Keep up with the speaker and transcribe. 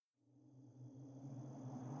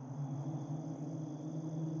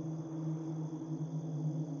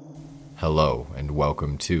Hello and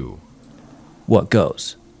welcome to What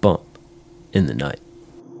goes bump in the night?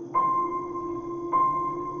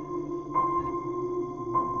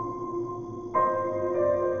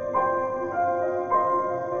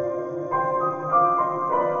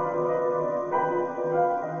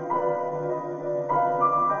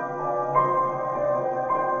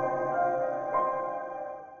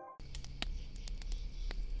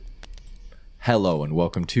 Hello and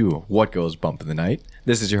welcome to What Goes Bump in the Night.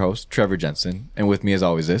 This is your host, Trevor Jensen, and with me as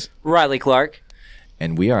always is Riley Clark.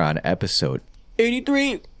 And we are on episode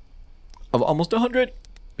 83 of almost 100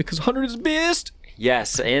 because 100 is the best.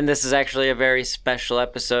 Yes, and this is actually a very special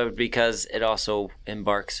episode because it also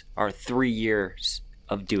embarks our 3 years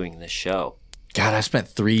of doing this show. God, I spent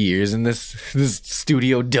 3 years in this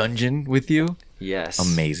studio dungeon with you. Yes.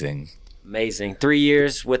 Amazing. 3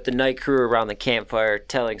 years with the night crew around the campfire,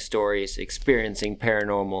 telling stories, experiencing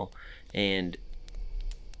paranormal, and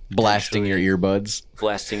Blasting your earbuds.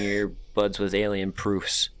 blasting your earbuds with alien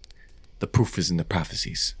proofs. The proof is in the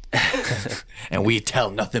prophecies. And we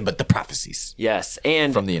tell nothing but the prophecies Yes,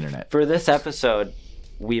 and from the internet. for this episode,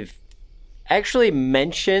 we've actually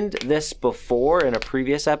mentioned this before in a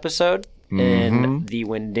previous episode, in the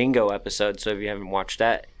Wendigo episode. So if you haven't watched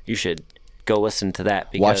that, you should go listen to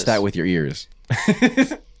that. Because, Watch that with your ears.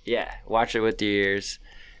 yeah, watch it with your ears.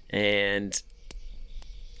 And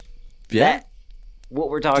Yeah. that, what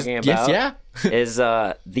we're talking Yes, about yeah. is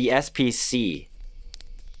the SPC.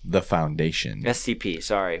 The foundation. SCP,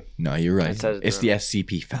 sorry. No, you're right. It says- It's the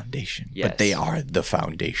SCP Foundation. Yes. But they are the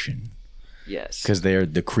foundation. Yes. Because they're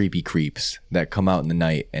the creepy creeps that come out in the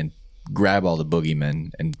night and grab all the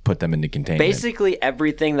boogeymen and put them into containment. Basically,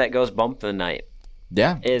 everything that goes bump in the night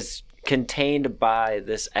Yeah. is contained by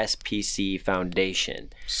this SPC Foundation.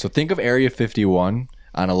 So think of Area 51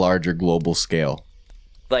 on a larger global scale.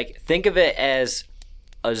 Like, think of it as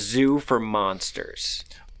a zoo for monsters.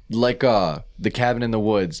 Like the cabin in the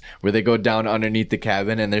woods where they go down underneath the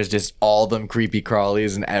cabin and there's just all them creepy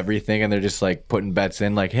crawlies and everything and they're just like putting bets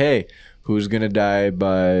in like, hey, who's gonna die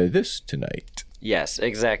by this tonight? Yes,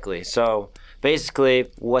 exactly. So basically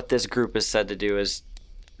what this group is said to do is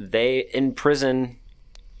they imprison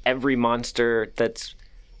every monster that's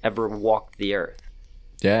ever walked the earth.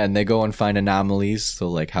 Yeah, and they go and find anomalies, so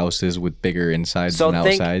like houses with bigger insides So than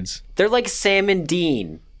think- outsides. They're like Sam and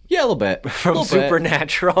Dean Yeah, a little bit. from Little bit.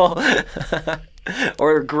 Supernatural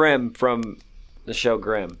or Grimm from the show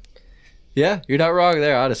Grimm. Yeah, you're not wrong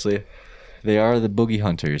there, honestly. They are the boogie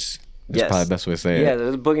hunters. That's Yes. probably the best way to say Yeah, it.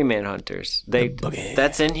 they're the boogeyman hunters. boogie.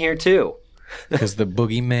 That's in here too. Because the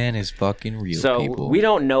boogeyman is fucking real, So people. we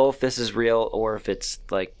don't know if this is real or if it's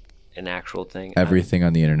like an actual thing. Everything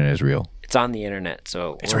on the internet is real. It's on the internet,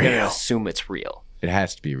 so It's we're gonna real. assume it's real. It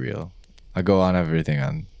has to be real. I go on everything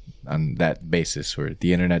on that basis where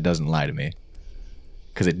the internet doesn't lie to me.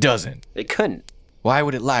 Because it doesn't. It couldn't. Why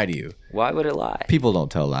would it lie to you? Why would it lie? People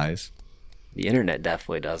don't tell lies. The internet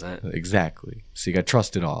definitely doesn't. Exactly. So you got to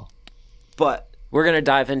trust it all. But we're gonna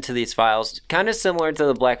dive into these files, kind of similar to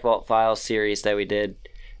the Black Vault Files series that we did.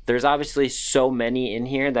 There's obviously so many in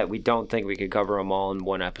here that we don't think we could cover them all in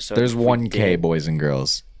one episode. There's If we 1K, did- boys and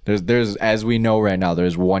girls. There's as we know right now,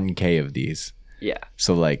 there's 1K of these. Yeah.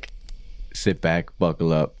 So like, sit back,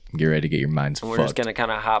 buckle up, get ready to get your minds And we're fucked. just gonna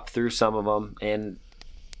kind of hop through some of them, and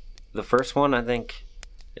the first one I think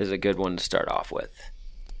is a good one to start off with.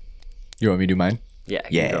 You want me to do mine? Yeah.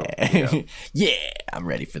 you Yeah. go, you go. Yeah, I'm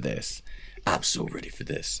ready for this. I'm so ready for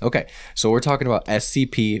this. Okay, so we're talking about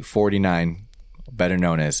SCP-49, better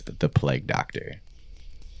known as the Plague Doctor.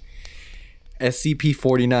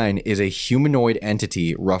 SCP-49 is a humanoid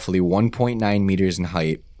entity roughly 1.9 meters in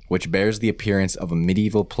height, which bears the appearance of a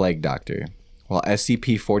medieval plague doctor. While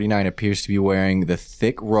SCP-49 appears to be wearing the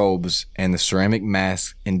thick robes and the ceramic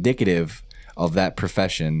mask indicative of that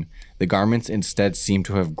profession, the garments instead seem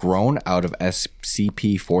to have grown out of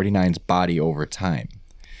SCP-49's body over time,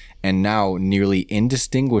 and now nearly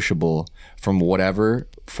indistinguishable from whatever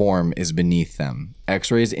form is beneath them.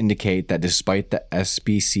 X-rays indicate that despite the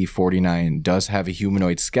SCP-49 does have a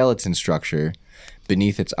humanoid skeleton structure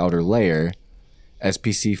beneath its outer layer,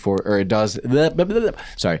 it does.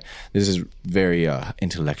 Sorry, this is very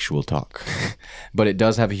intellectual talk, but it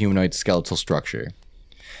does have a humanoid skeletal structure.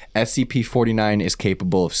 SCP-49 is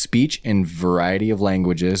capable of speech in a variety of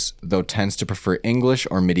languages, though tends to prefer English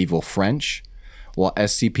or medieval French. While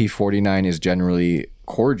SCP-49 is generally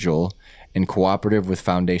cordial and cooperative with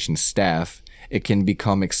Foundation staff, it can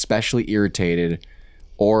become especially irritated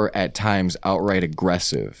or at times outright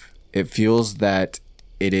aggressive. It feels that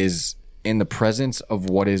it is in the presence of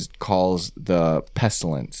what is calls the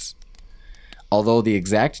pestilence, Although the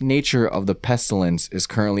exact nature of the pestilence is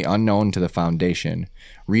currently unknown to the Foundation,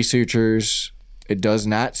 researchers, it does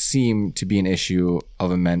not seem to be an issue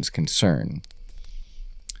of immense concern.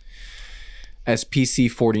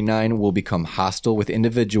 SPC-49 will become hostile with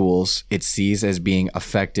individuals it sees as being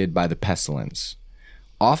affected by the pestilence,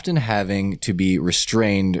 often having to be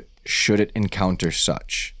restrained should it encounter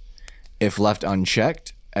such. If left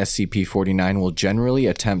unchecked, SCP-49 will generally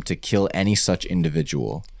attempt to kill any such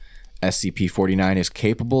individual. SCP-49 is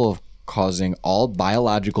capable of causing all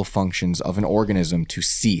biological functions of an organism to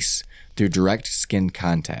cease through direct skin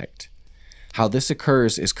contact. How this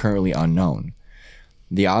occurs is currently unknown.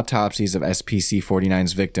 The autopsies of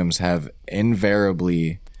SPC-49's victims have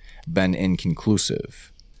invariably been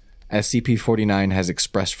inconclusive. SCP-49 has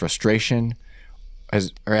expressed frustration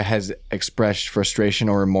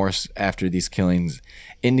or remorse after these killings,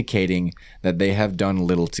 indicating that they have done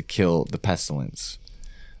little to kill the pestilence,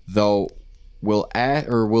 though will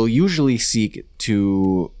usually seek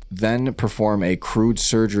to then perform a crude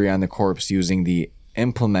surgery on the corpse using the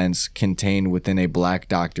implements contained within a black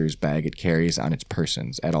doctor's bag it carries on its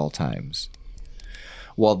persons at all times.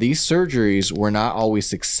 While these surgeries were not always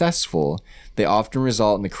successful, they often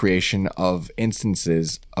result in the creation of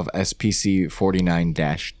instances of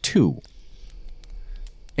SPC-49-2.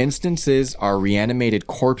 Instances are reanimated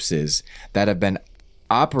corpses that have been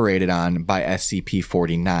operated on by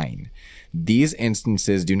SCP-49. These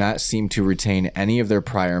instances do not seem to retain any of their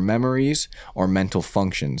prior memories or mental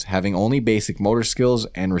functions, having only basic motor skills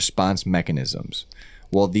and response mechanisms.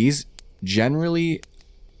 While these generally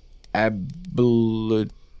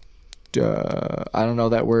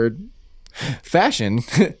fashion,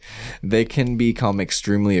 they can become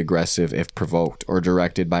extremely aggressive if provoked or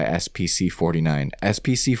directed by SPC-49.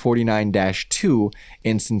 SPC-49-2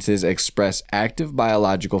 instances express active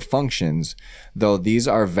biological functions, though these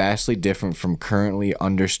are vastly different from currently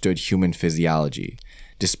understood human physiology.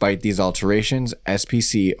 Despite these alterations,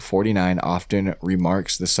 SPC-49 often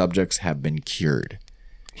remarks the subjects have been cured.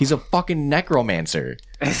 He's a fucking necromancer.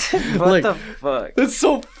 What the fuck? That's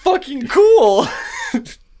so fucking cool.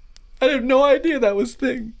 I had no idea that was a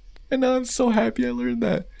thing. And now I'm so happy I learned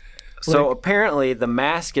that. So apparently the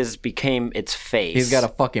mask became its face. He's got a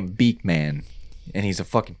fucking beak, man. And he's a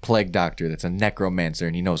fucking plague doctor that's a necromancer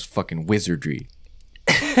and he knows fucking wizardry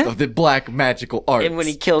of the black magical arts. And when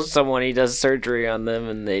he kills someone, he does surgery on them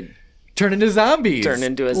and they turn into zombies. Turn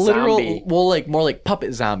into a literal zombie. Well, like more like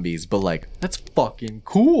puppet zombies, but like that's fucking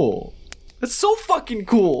cool. That's so fucking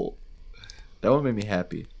cool. That one made me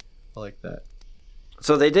happy. I like that.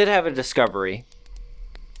 So they did have a discovery.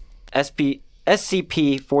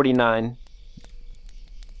 SCP-49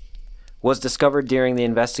 was discovered during the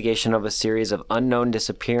investigation of a series of unknown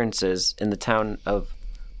disappearances in the town of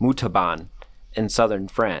Montauban in southern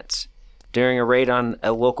France. During a raid on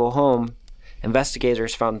a local home,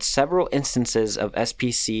 investigators found several instances of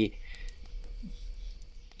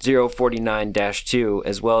SPC-049-2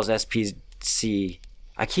 as well as SPC.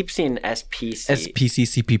 I keep seeing SPC.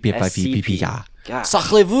 SPC-CPP-5PPP. God.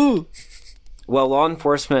 Sacrez-vous! Well, law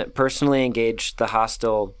enforcement personally engaged the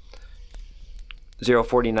hostile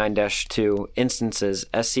 049-2 instances.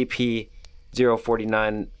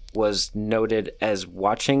 SCP-049 was noted as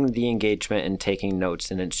watching the engagement and taking notes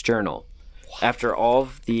in its journal. What? After all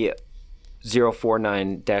of the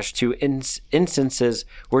 049-2 instances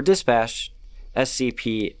were dispatched,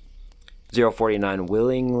 SCP-049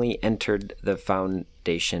 willingly entered the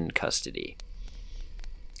Foundation custody.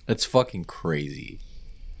 That's fucking crazy.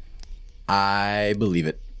 I believe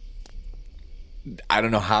it. I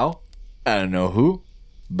don't know how. I don't know who.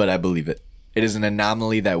 But I believe it. It is an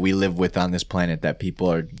anomaly that we live with on this planet that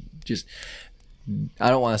people are just... I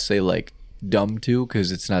don't want to say, like, dumb to,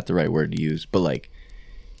 because it's not the right word to use. But, like,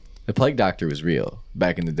 the plague doctor was real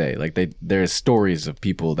back in the day. Like, there are stories of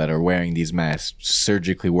people that are wearing these masks,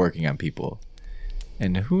 surgically working on people.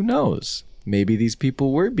 And who knows? Maybe these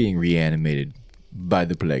people were being reanimated by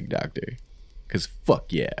the plague doctor. Because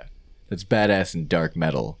fuck yeah. That's badass and dark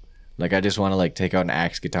metal. Like, I just want to, like, take out an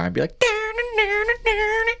axe guitar and be like...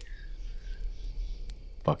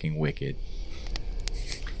 Fucking wicked.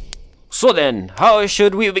 So then, how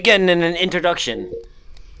should we begin in an introduction?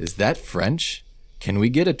 Is that French? Can we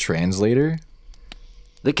get a translator?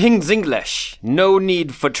 The King's English. No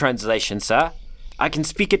need for translation, sir. I can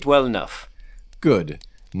speak it well enough. Good.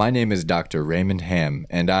 My name is Dr. Raymond Ham,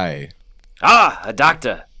 and I... Ah, a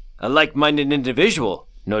doctor. A like-minded individual,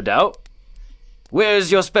 no doubt. Where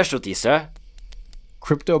is your specialty, sir?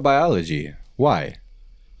 Cryptobiology. Why?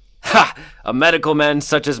 Ha! A medical man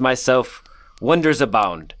such as myself, wonders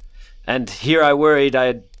abound. And here I worried I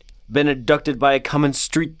had been abducted by common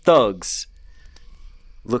street thugs.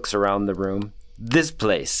 looks around the room. This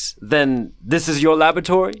place. Then this is your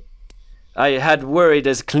laboratory? I had worried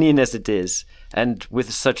as clean as it is, and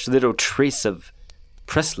with such little trace of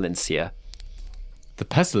pestilence here. The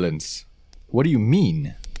pestilence? What do you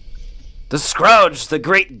mean? The Scourge, the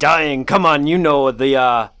great dying. Come on, you know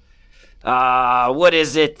what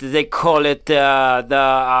is it? They call it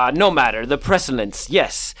no matter, the pestilence.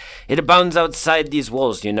 Yes, it abounds outside these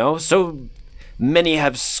walls, you know. So many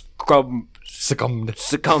have succumbed,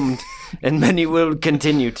 and many will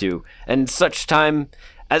continue to, and such time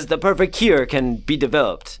as the perfect cure can be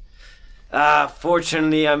developed.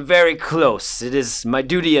 Fortunately, I'm very close. It is my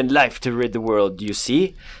duty in life to rid the world, you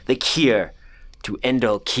see. The cure to end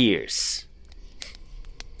all cures.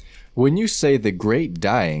 When you say the great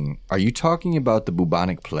dying, are you talking about the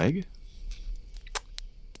bubonic plague?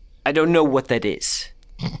 I don't know what that is.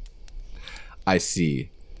 I see.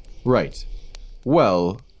 Right.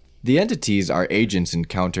 Well, the entities our agents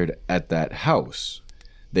encountered at that house.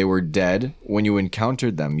 They were dead when you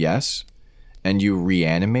encountered them, yes? And you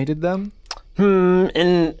reanimated them?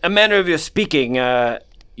 In a manner of your speaking,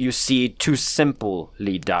 you see too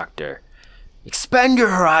simply, Doctor. Expand your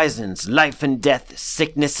horizons, life and death,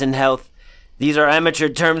 sickness and health. These are amateur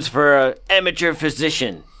terms for an amateur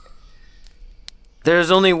physician. There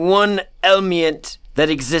is only one ailment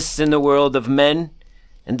that exists in the world of men,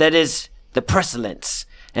 and that is the pestilence,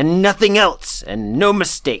 and nothing else, and no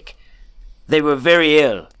mistake. They were very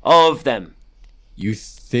ill, all of them. You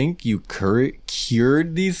think you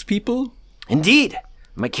cured these people? Indeed,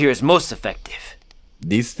 my cure is most effective.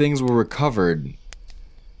 These things were recovered.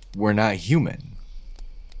 Were not human.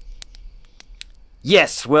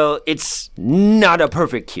 Yes, well, it's not a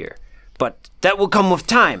perfect cure, but that will come with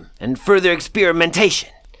time and further experimentation.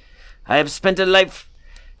 I have spent a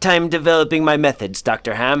lifetime developing my methods,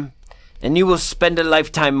 Dr. Ham, and you will spend a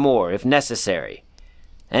lifetime more if necessary.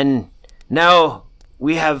 And now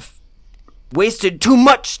we have wasted too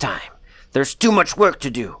much time. There's too much work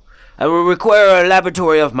to do. I will require a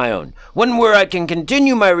laboratory of my own, one where I can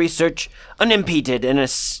continue my research unimpeded and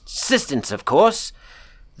assistance, of course,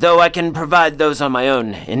 though I can provide those on my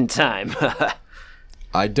own in time.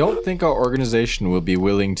 I don't think our organization will be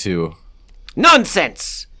willing to...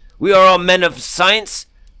 Nonsense! We are all men of science.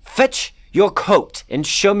 Fetch your coat and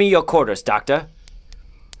show me your quarters, Doctor.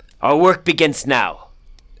 Our work begins now.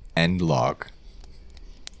 End log.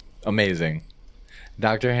 Amazing.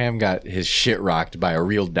 Dr. Ham got his shit rocked by a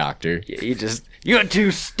real doctor. You're too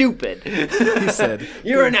stupid. He said,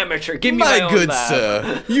 You're an amateur. Give me my own good lab.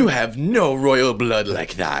 sir, you have no royal blood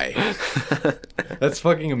like thy. That's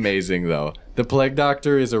fucking amazing, though. The Plague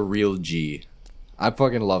Doctor is a real G. I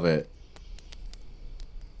fucking love it.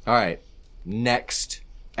 Alright, next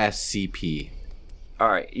SCP.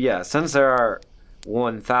 Alright, yeah, since there are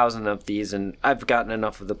 1,000 of these, and I've gotten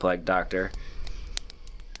enough of the Plague Doctor,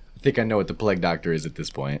 I think I know what the Plague Doctor is at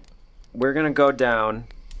this point. we're gonna go down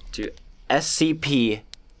to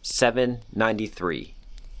SCP-793.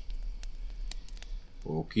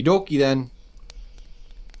 Okie dokie then.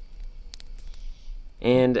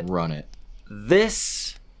 And Run it.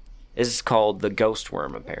 this is called the Ghost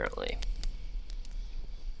Worm, apparently.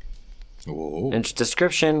 Whoa. And its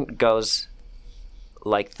description goes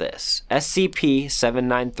like this.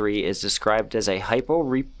 SCP-793 is described as a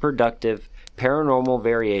hypo-reproductive paranormal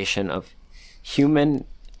variation of human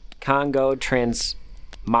Congo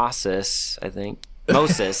transmosis, I think,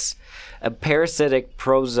 mosis, a parasitic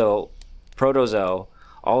protozoa,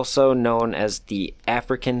 also known as the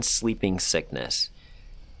African sleeping sickness.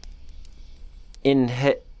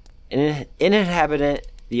 Inhabitant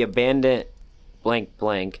the abandoned blank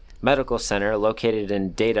blank medical center located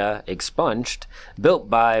in Data expunged, built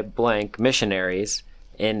by blank missionaries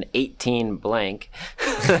in 18 blank.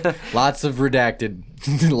 Lots of redacted,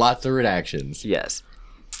 lots of redactions. Yes.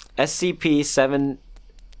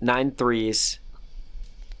 SCP-793's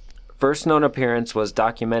first known appearance was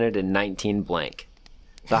documented in 19 blank.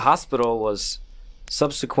 The hospital was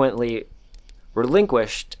subsequently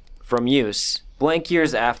relinquished from use blank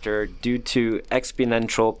years after due to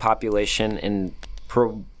exponential population in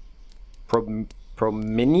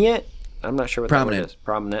prominent. I'm not sure what that word is.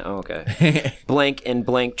 Prominent. Oh, okay. Blank and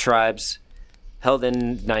blank tribes held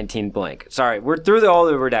in 19 blank. Sorry, we're through all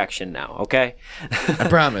the redaction now, okay? I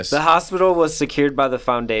promise. The hospital was secured by the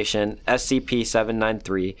Foundation,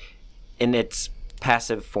 SCP-793, in its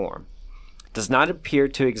passive form. Does not appear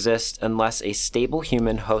to exist unless a stable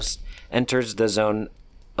human host enters the zone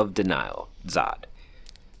of denial, ZOD,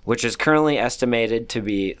 which is currently estimated to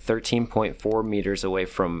be 13.4 meters away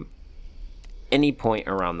from any point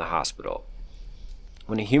around the hospital.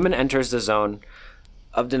 When a human enters the zone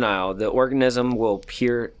of denial, the organism will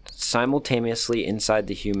appear simultaneously inside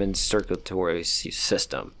the human circulatory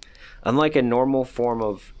system. Unlike a normal form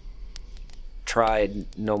of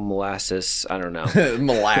molasses, I don't know.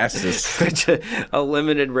 Molasses. A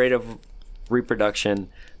limited rate of reproduction,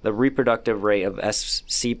 the reproductive rate of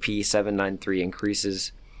SCP-793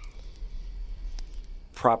 increases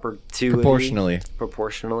proportionally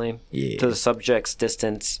to the subject's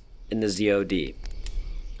distance in the ZOD.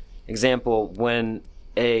 Example, when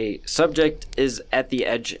a subject is at the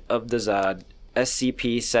edge of the ZOD,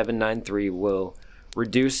 SCP-793 will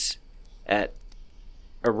reduce at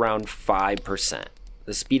around 5%.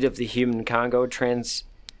 The speed of the human Congo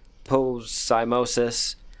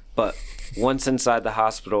transposimosis, but once inside the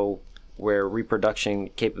hospital where reproduction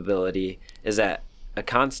capability is at a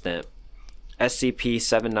constant,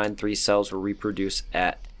 SCP-793 cells will reproduce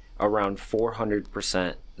at around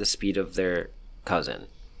 400% the speed of their cousin.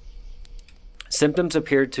 Symptoms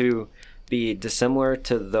appear to be dissimilar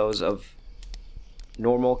to those of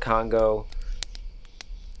normal Congo.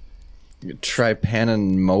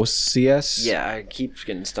 Trypanomasias? Yeah, I keep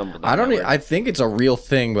getting stumbled on I think it's a real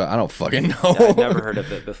thing, but I don't fucking know. I've never heard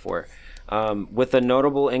of it before. With a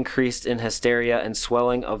notable increase in hysteria and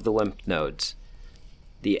swelling of the lymph nodes.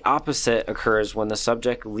 The opposite occurs when the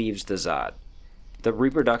subject leaves the ZOD. The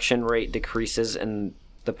reproduction rate decreases and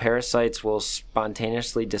the parasites will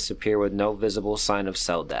spontaneously disappear with no visible sign of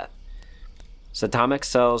cell death. Cytomic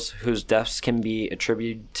cells whose deaths can be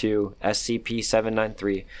attributed to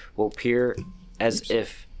SCP-793 will appear as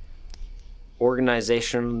if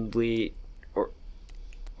organization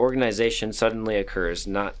suddenly occurs,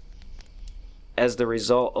 not as the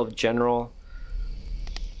result of general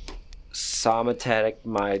somatic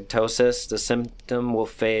mitosis. The symptom will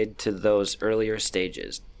fade to those earlier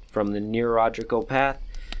stages. From the neurological path,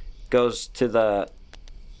 goes to the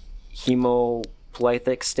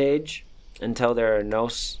hemolytic stage until there are no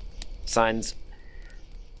signs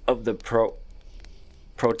of the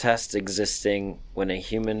protests existing when a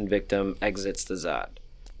human victim exits the ZOD.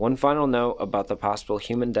 One final note about the possible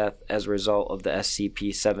human death as a result of the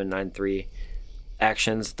SCP-793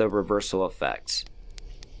 actions, the reversal effects.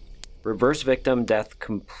 Reverse victim death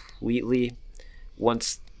completely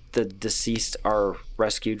once the deceased are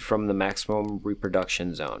rescued from the maximum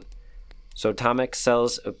reproduction zone. Cytomic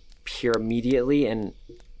cells appear immediately and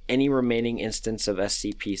any remaining instance of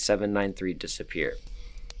SCP-793 disappear.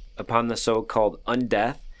 Upon the so-called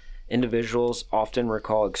undeath, individuals often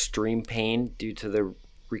recall extreme pain due to the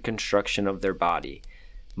reconstruction of their body,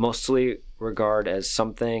 mostly regard as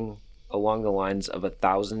something along the lines of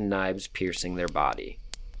 1,000 knives piercing their body,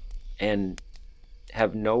 and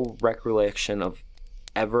have no recollection of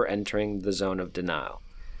ever entering the zone of denial,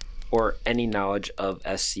 or any knowledge of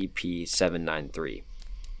SCP-793.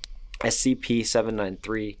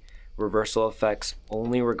 SCP-793 reversal effects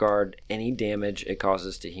only regard any damage it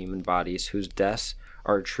causes to human bodies whose deaths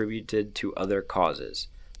are attributed to other causes,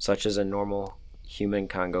 such as a normal human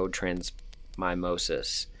Congo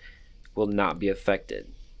transmimosis, will not be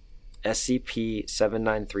affected.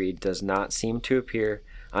 SCP-793 does not seem to appear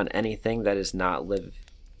on anything that is not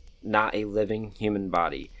a living human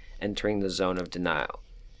body entering the zone of denial.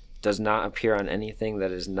 Does not appear on anything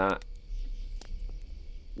that is not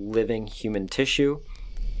living human tissue.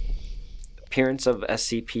 Appearance of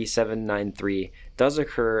SCP-793 does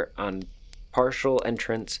occur on partial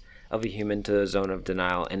entrance of a human to the zone of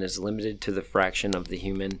denial and is limited to the fraction of the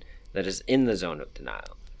human that is in the zone of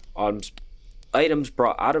denial. Items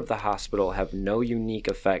brought out of the hospital have no unique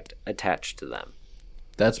effect attached to them.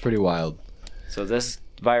 That's pretty wild. So this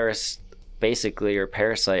virus, basically, or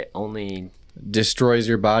parasite, only destroys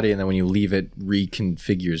your body, and then when you leave it,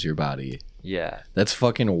 reconfigures your body. Yeah. That's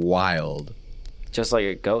fucking wild. Just like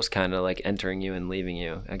a ghost kind of like entering you and leaving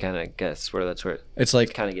you. I kind of guess that's where it's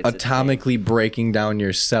like atomically breaking down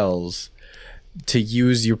your cells to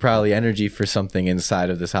use your probably energy for something inside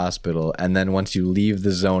of this hospital. And then once you leave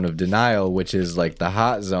the zone of denial, which is like the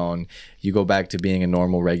hot zone, you go back to being a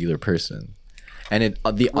normal, regular person. And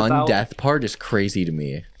the undeath part is crazy to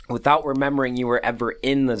me. Without remembering you were ever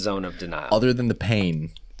in the zone of denial. Other than the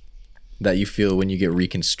pain that you feel when you get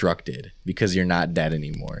reconstructed because you're not dead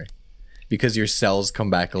anymore. Because your cells come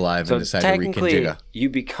back alive and decide to reconjigger. You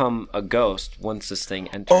become a ghost once this thing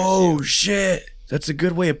enters you. Shit. That's a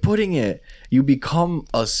good way of putting it. You become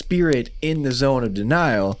a spirit in the zone of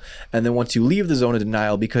denial, and then once you leave the zone of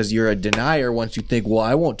denial, because you're a denier, once you think, well,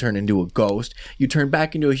 I won't turn into a ghost, you turn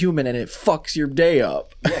back into a human, and it fucks your day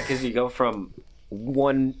up. Yeah, because you go from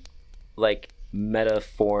one, like, meta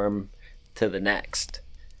form to the next.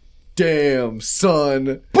 Damn,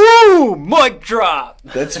 son. Boom! Mic drop!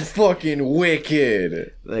 That's fucking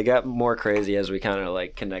wicked. They got more crazy as we kind of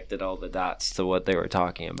like connected all the dots to what they were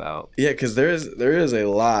talking about. Yeah, because there is a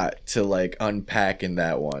lot to like unpack in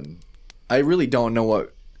that one. I really don't know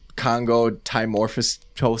what Congo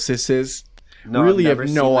dimorphosis is. No, really I've never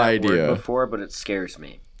have no seen that idea word before, but it scares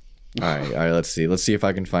me. All right, let's see if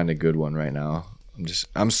I can find a good one right now.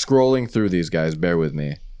 I'm scrolling through these guys, bear with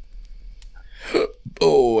me.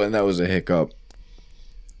 Oh, and that was a hiccup.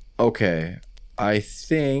 Okay, I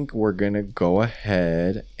think we're gonna go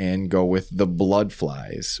ahead and go with the blood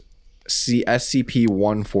flies.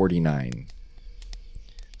 SCP-149.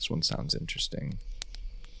 This one sounds interesting.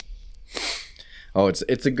 Oh,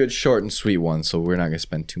 it's a good short and sweet one, so we're not going to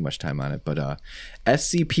spend too much time on it. But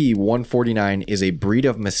SCP-149 is a breed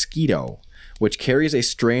of mosquito which carries a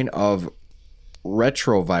strain of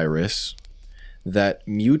retrovirus that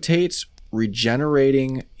mutates,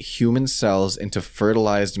 regenerating human cells into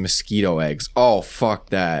fertilized mosquito eggs. Oh, fuck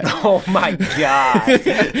that. Oh my god.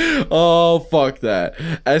 Oh, fuck that.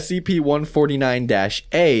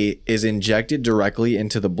 SCP-149-A is injected directly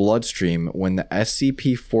into the bloodstream when the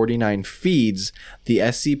SCP-49 feeds. The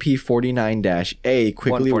SCP-49-A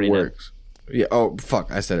quickly 149. works. Yeah. Oh, fuck.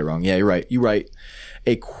 I said it wrong. Yeah, you're right.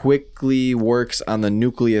 It quickly works on the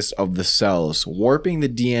nucleus of the cells, warping the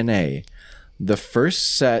DNA. The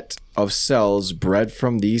first set of cells bred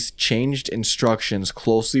from these changed instructions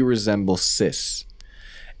closely resemble cysts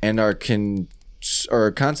and are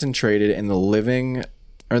concentrated in the lining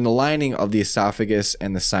of the esophagus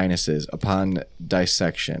and the sinuses upon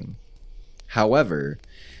dissection. However,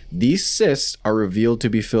 these cysts are revealed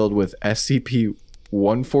to be filled with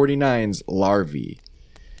SCP-149's larvae.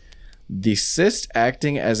 The cyst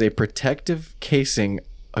acting as a protective casing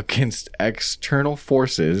against external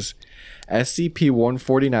forces,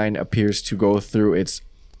 SCP-149 appears to go through its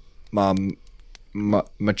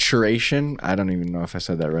maturation, I don't even know if I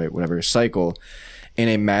said that right, whatever, cycle, in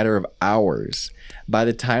a matter of hours. By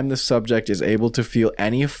the time the subject is able to feel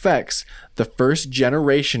any effects, the first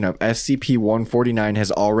generation of SCP-149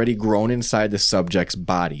 has already grown inside the subject's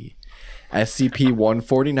body.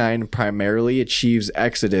 SCP-149 primarily achieves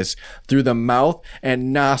exodus through the mouth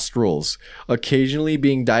and nostrils, occasionally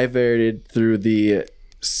being diverted through the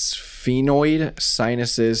sphenoid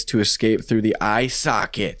sinuses to escape through the eye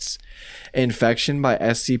sockets. Infection by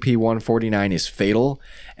SCP-149 is fatal,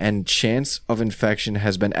 and chance of infection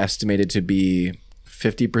has been estimated to be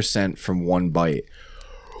 50% from one bite.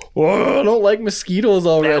 Oh, I don't like mosquitoes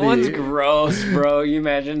already. That one's gross, bro. You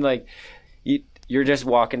imagine like you're just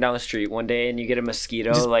walking down the street one day and you get a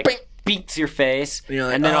mosquito just like beats your face,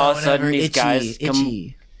 like, and then all of a sudden these itchy, guy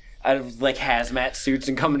come out of like hazmat suits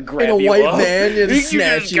and come and grab you. In a white van, you just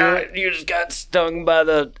snatch you. You just got stung by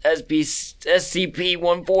the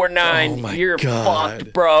SCP-149. Oh my You're God.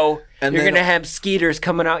 fucked, bro. And you're then- gonna have skeeters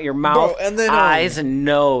coming out your mouth, Bro, and then, eyes, and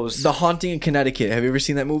nose. The Haunting in Connecticut. Have you ever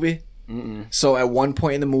seen that movie? So at one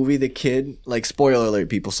point in the movie, the kid, like, spoiler alert,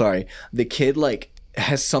 people, sorry. The kid, like,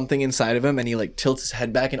 has something inside of him and he, like, tilts his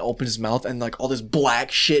head back and opens his mouth and, like, all this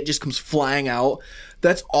black shit just comes flying out.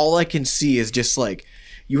 That's all I can see is just, like,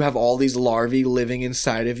 you have all these larvae living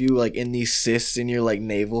inside of you, like, in these cysts in your, like,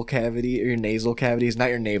 navel cavity or your nasal cavities. Not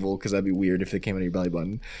your navel, because that'd be weird if they came out of your belly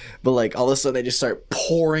button. But, like, all of a sudden they just start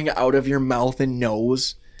pouring out of your mouth and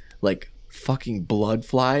nose. Like, fucking blood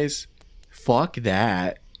flies. Fuck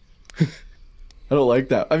that. I don't like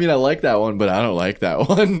that. I mean, I like that one, but I don't like that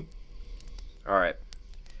one. All right.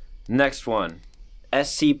 Next one.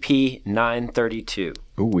 SCP-932.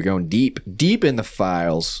 Ooh, we're going deep in the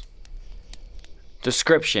files.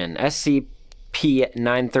 Description: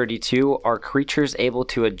 SCP-932 are creatures able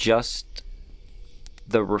to adjust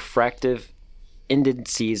the refractive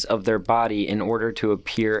indices of their body in order to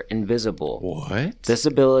appear invisible. What? This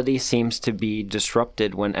ability seems to be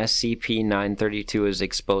disrupted when SCP-932 is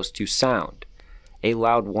exposed to sound. A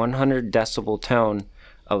loud 100 decibel tone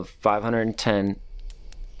of 510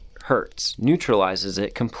 hertz neutralizes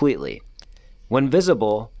it completely. When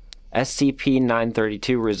visible,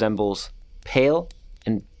 SCP-932 resembles pale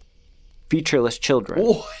and featureless children.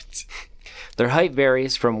 What? Their height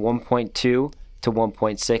varies from 1.2 to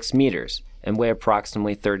 1.6 meters and weigh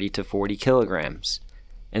approximately 30 to 40 kilograms.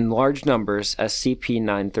 In large numbers,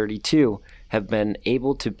 SCP-932 have been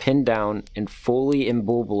able to pin down and fully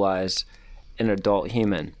immobilize an adult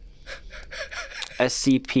human.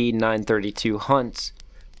 SCP-932 hunts,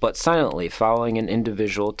 but silently, following an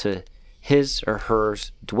individual to his or her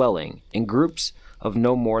dwelling in groups of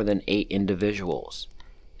no more than 8 individuals.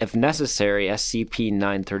 If necessary,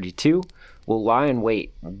 SCP-932 will lie in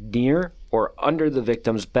wait near or under the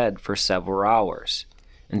victim's bed for several hours.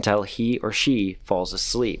 until he or she falls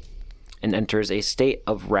asleep and enters a state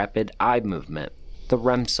of rapid eye movement, the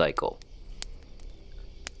REM cycle.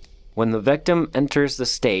 When the victim enters the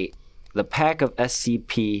state, the pack of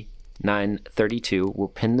SCP-932 will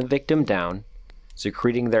pin the victim down,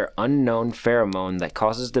 secreting their unknown pheromone that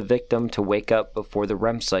causes the victim to wake up before the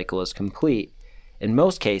REM cycle is complete. In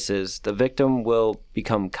most cases, the victim will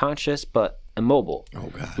become conscious but immobile,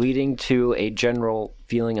 leading to a general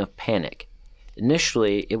feeling of panic.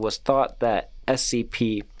 Initially, it was thought that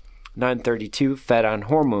SCP-932 fed on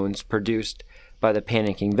hormones produced by the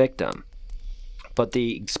panicking victim. But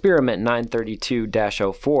the Experiment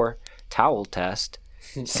 932-04 towel test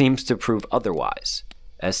seems to prove otherwise.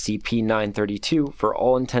 SCP-932, for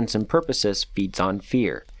all intents and purposes, feeds on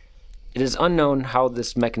fear. It is unknown how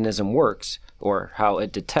this mechanism works, or how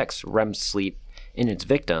it detects REM sleep in its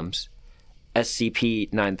victims.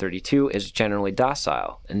 SCP-932 is generally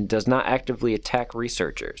docile and does not actively attack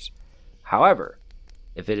researchers. However,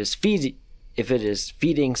 if its feeding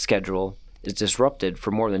schedule is disrupted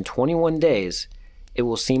for more than 21 days, it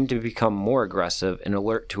will seem to become more aggressive and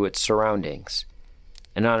alert to its surroundings,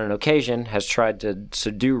 and on an occasion has tried to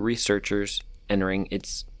subdue researchers entering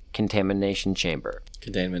its contamination chamber.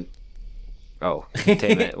 Containment. Oh,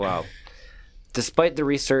 containment, wow. Despite the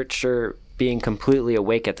researcher being completely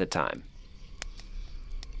awake at the time.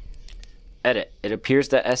 Edit. It appears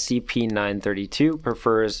that SCP-932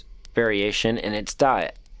 prefers variation in its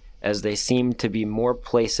diet, as they seem to be more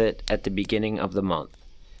placid at the beginning of the month.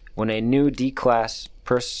 When a new D-class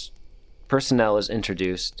personnel is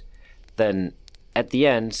introduced, then at the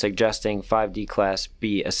end, suggesting 5D class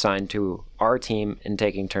be assigned to our team and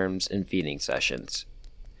taking turns in feeding sessions.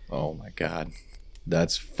 Oh my god.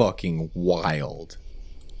 That's fucking wild.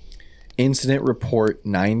 Incident Report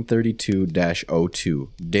 932-02.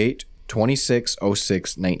 Date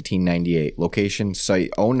 26/06/1998. Location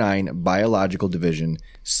Site 09 Biological Division,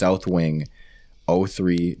 South Wing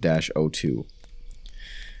 03-02.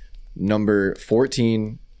 Number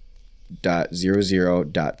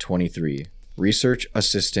 14.00.23. Research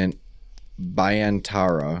Assistant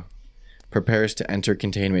Bayantara prepares to enter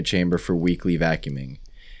containment chamber for weekly vacuuming.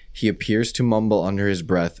 He appears to mumble under his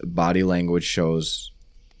breath. Body language shows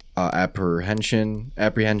apprehension.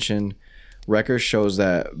 Record shows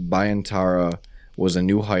that Bayantara was a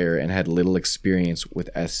new hire and had little experience with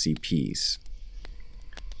SCPs.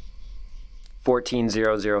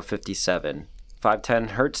 14.0057. 510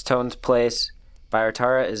 Hertztone's Place.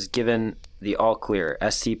 Bayantara is given the all-clear.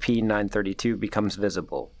 SCP-932 becomes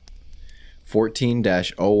visible.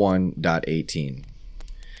 14-01.18.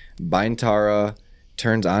 Bayantara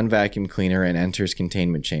turns on vacuum cleaner and enters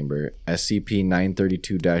containment chamber.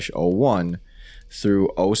 SCP-932-01 through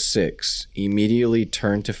 06 immediately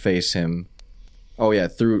turn to face him.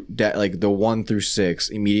 The 1 through 6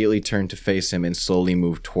 immediately turn to face him and slowly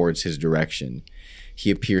move towards his direction. He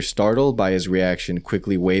appears startled by his reaction,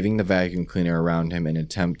 quickly waving the vacuum cleaner around him in an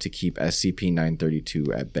attempt to keep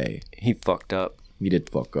SCP-932 at bay. He fucked up. You did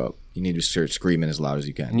fuck up. You need to start screaming as loud as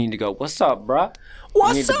you can. You need to go, "What's up, bruh?"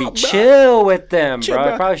 What's you need up, to be bro? chill with them, Chill, bro.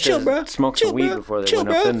 bro. I probably Chill, should bro. have smoked Chill, some weed bro. before they Chill,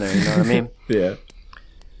 went up bro. in there, you know what I mean? Yeah.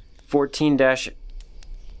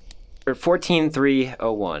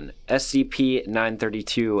 14-301.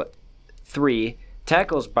 SCP-932-3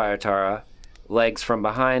 tackles Bayantara legs from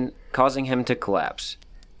behind, causing him to collapse.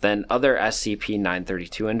 Then other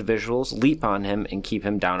SCP-932 individuals leap on him and keep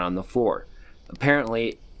him down on the floor,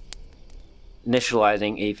 apparently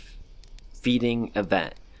initializing a feeding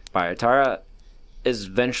event. Bayantara is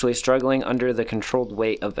eventually struggling under the controlled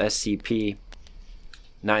weight of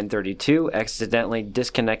SCP-932, accidentally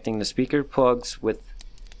disconnecting the speaker plugs with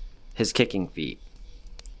his kicking feet.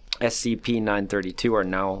 SCP-932 are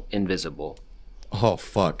now invisible. Oh,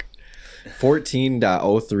 fuck.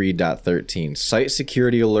 14.03.13. Site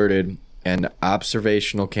security alerted and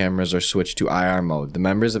observational cameras are switched to IR mode. The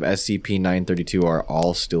members of SCP-932 are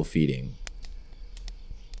all still feeding.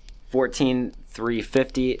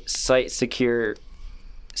 14-350. Site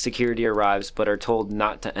security arrives but are told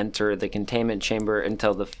not to enter the containment chamber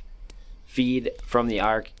until the feed from the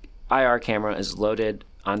IR camera is loaded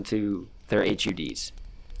onto their HUDs.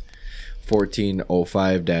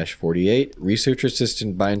 14.05-48. Research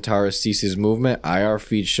Assistant Bayantara ceases movement. IR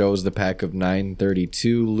feed shows the pack of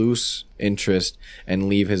 932 lose interest and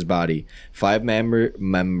leave his body. 5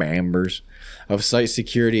 members of site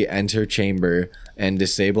security enter chamber and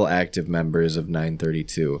disable active members of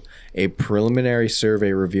 932. A preliminary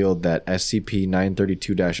survey revealed that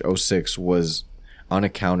SCP-932-06 was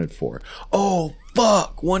unaccounted for. Oh,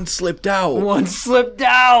 fuck! One slipped out! One slipped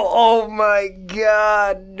out! Oh my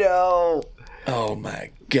god, no! Oh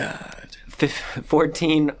my god.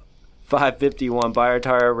 14,551.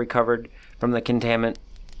 Byattara recovered from the containment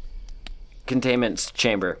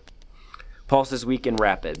chamber. Pulse is weak and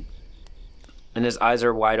rapid, and his eyes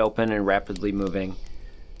are wide open and rapidly moving.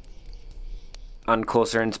 On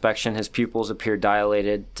closer inspection, his pupils appear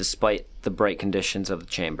dilated despite the bright conditions of the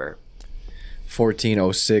chamber.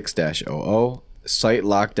 1406-00. Site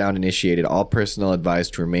lockdown initiated. All personnel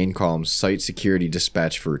advised to remain calm. Site security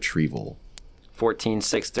dispatched for retrieval.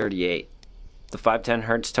 14,638. The 510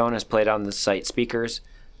 Hz tone is played on the site speakers.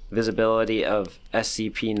 Visibility of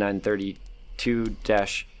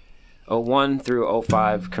SCP-932-01 through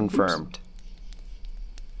 05 confirmed.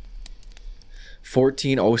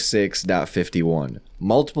 1406.51.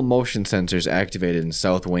 Multiple motion sensors activated in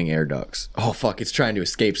south wing air ducts. Oh fuck, it's trying to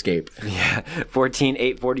escape. Yeah.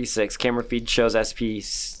 14,846. Camera feed shows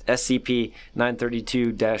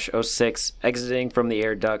SCP-932-06 exiting from the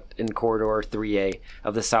air duct in corridor 3A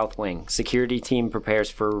of the south wing. Security team prepares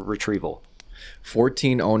for retrieval.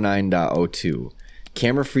 1409.02.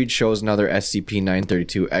 Camera feed shows another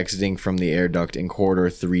SCP-932 exiting from the air duct in corridor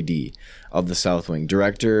 3D of the south wing.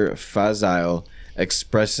 Director Fazile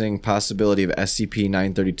expressing possibility of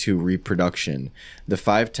SCP-932 reproduction. The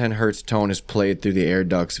 510 Hz tone is played through the air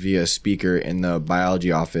ducts via a speaker in the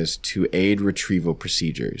biology office to aid retrieval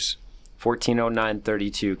procedures.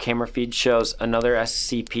 1409.32. Camera feed shows another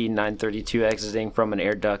SCP-932 exiting from an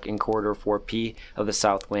air duct in corridor 4P of the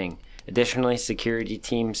south wing. Additionally, security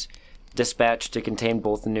teams dispatched to contain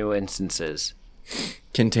both new instances.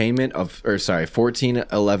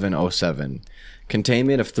 141107.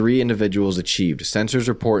 Containment of 3 individuals achieved. Sensors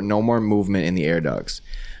report no more movement in the air ducts.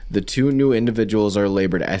 The 2 new individuals are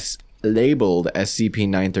labeled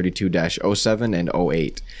SCP-932-07 and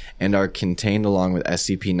 08 and are contained along with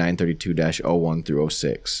SCP-932-01 through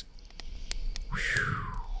 06.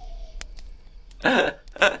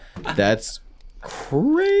 That's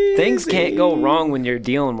crazy. Things can't go wrong when you're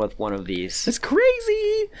dealing with one of these. It's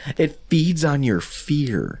crazy. It feeds on your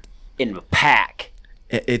fear. In a pack.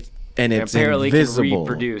 It's apparently invisible. can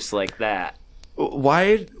reproduce like that.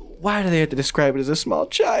 Why do they have to describe it as a small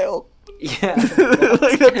child? Yeah.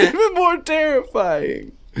 Like, that's even more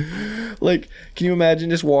terrifying. Like, can you imagine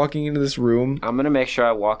just walking into this room? I'm going to make sure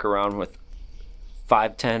I walk around with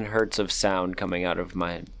 510 hertz of sound coming out of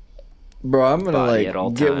my Bro, I'm gonna body like at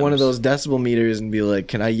all get one of times. those decibel meters and be like,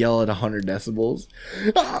 can I yell at 100 decibels?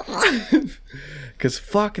 Because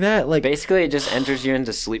fuck that. Like, Basically, it just enters you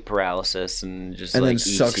into sleep paralysis and just and like then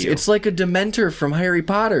eats sucks. you. It's like a Dementor from Harry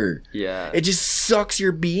Potter. Yeah. It just sucks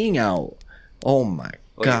your being out. Oh my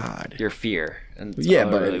god. Your fear. And that's Yeah,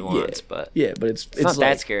 all but it really wants, but yeah, but it's it's not like,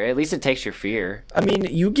 that scary. At least it takes your fear. I mean,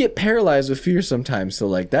 you get paralyzed with fear sometimes, so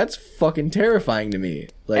like that's fucking terrifying to me.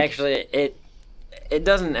 Like, Actually, it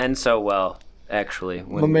doesn't end so well. Actually,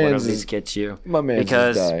 when one man's of these is- gets you, my man's is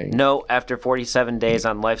because dying. no, after 47 days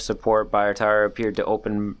on life support, Byattara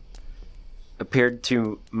appeared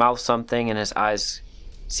to mouth something, and his eyes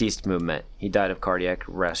ceased movement. He died of cardiac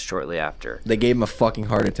arrest shortly after. they gave him a fucking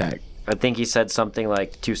heart attack. I think he said something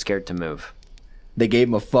like "too scared to move." They gave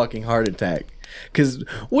him a fucking heart attack. Cause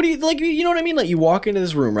what do you like? You know what I mean? Like, you walk into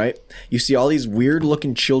this room, right? You see all these weird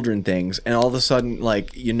looking children things, and all of a sudden,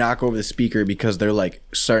 like, you knock over the speaker because they're like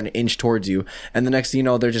starting to inch towards you, and the next thing you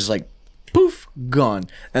know, they're just like, poof, gone,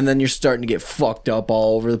 and then you're starting to get fucked up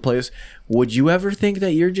all over the place. Would you ever think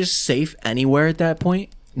that you're just safe anywhere at that point?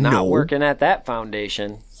 Not working at that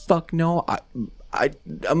foundation. Fuck no. I'm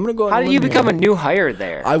gonna go. How did you become a new hire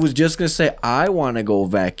there? I was just gonna say I want to go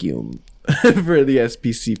vacuum for the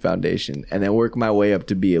SPC Foundation, and then work my way up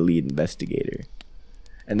to be a lead investigator,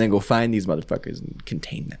 and then go find these motherfuckers and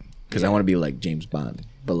contain them. Because I want to be like James Bond,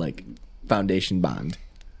 but like Foundation Bond.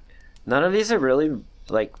 None of these are really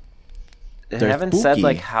like. They They're haven't said spooky.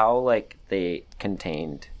 like how like they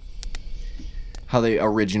contained. How they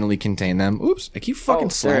originally contained them. Oops! I keep fucking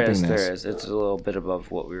slapping this. There is. It's a little bit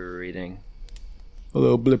above what we were reading. A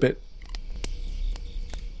little blip it.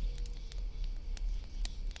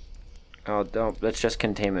 Oh, don't. That's just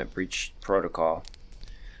containment breach protocol.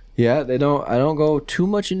 Yeah, they don't. I don't go too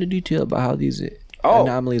much into detail about how these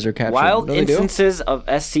anomalies are captured. Wild No, they do? instances of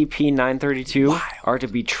SCP-932 are to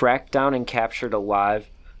be tracked down and captured alive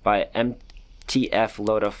by MTF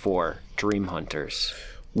LOTA 4 Dream Hunters.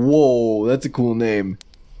 Whoa, that's a cool name.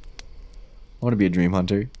 I want to be a dream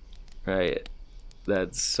hunter. Right.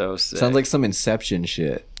 That's so sick. Sounds like some Inception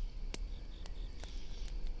shit.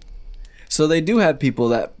 So they do have people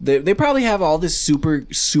that they probably have all this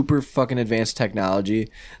super fucking advanced technology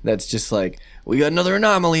that's just like, we got another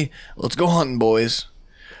anomaly, let's go hunting, boys.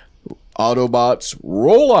 Autobots,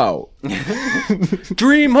 roll out.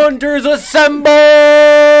 Dream Hunters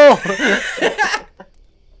assemble!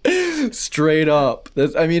 Straight up.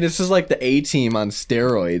 I mean, this is like the A-Team on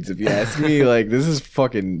steroids, if you ask me. Like, this is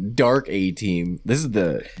fucking dark A-Team. This is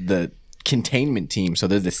the containment team, so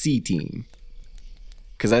they're the C-Team.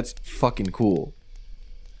 Because that's fucking cool.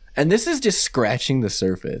 And this is just scratching the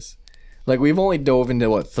surface. Like, we've only dove into,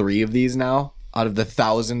 what, 3 of these now? Out of the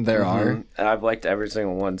 1,000 there are? I've liked every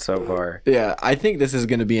single one so far. Yeah, I think this is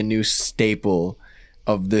going to be a new staple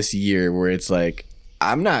of this year where it's like,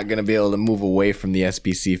 I'm not going to be able to move away from the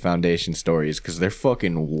SBC Foundation stories because they're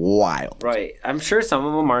fucking wild. Right. I'm sure some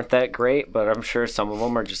of them aren't that great, but I'm sure some of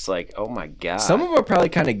them are just like, oh my God. Some of them are probably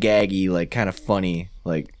kind of gaggy, like kind of funny,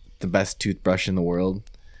 like the best toothbrush in the world.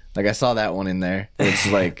 Like I saw that one in there. It's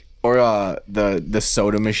like, or the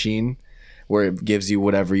soda machine where it gives you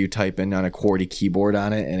whatever you type in on a QWERTY keyboard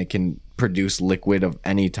on it and it can produce liquid of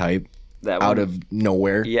any type out of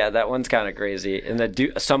nowhere. Yeah, that one's kind of crazy.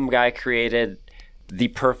 And some guy created the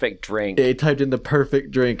perfect drink. They typed in the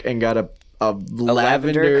perfect drink and got a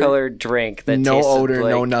lavender colored drink that no tasted odor, like,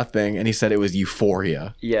 no nothing, and he said it was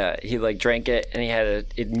euphoria. Yeah, he like drank it and he had an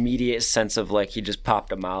immediate sense of like he just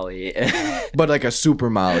popped a Molly. But like a super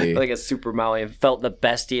Molly. Like a super Molly, and felt the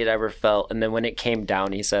best he had ever felt. And then when it came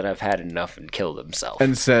down, he said, I've had enough, and killed himself.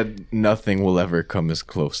 And said, nothing will ever come as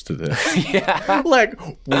close to this. Yeah. Like,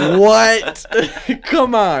 what?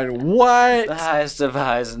 Come on, what? The highest of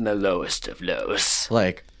highs and the lowest of lows.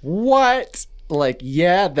 Like, what? Like,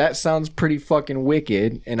 yeah, that sounds pretty fucking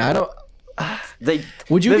wicked, and I don't...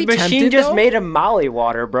 would you be tempted, the machine just though? made a Molly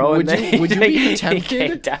water, bro. Would you be tempted? He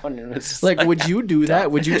came down and was just like, would you do that?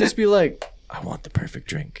 Would you just be like, I want the perfect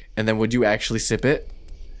drink, and then would you actually sip it?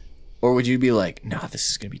 Or would you be like, nah, this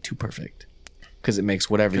is going to be too perfect? Because it makes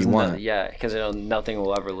whatever you want. Yeah, because nothing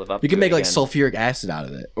will ever live up to it. You can make, like, again. sulfuric acid out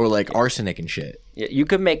of it, or, like, arsenic and shit. Yeah, you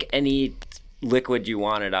could make any liquid you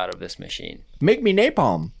wanted out of this machine. Make me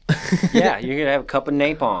napalm. Yeah, you could have a cup of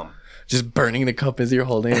napalm. Just burning the cup as you're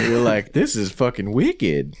holding it. You're like, this is fucking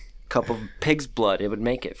wicked. Cup of pig's blood, it would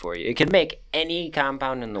make it for you. It could make any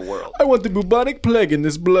compound in the world. I want the bubonic plague in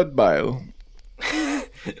this blood vial.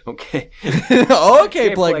 Okay.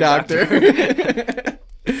 Okay, plague doctor.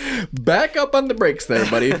 Back up on the brakes there,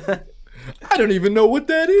 buddy. I don't even know what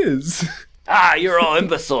that is. Ah, you're all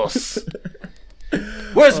imbeciles.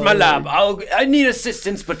 Where's my lab? I need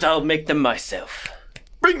assistance, but I'll make them myself.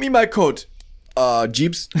 Bring me my coat.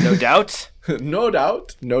 Jeeps. No doubt. No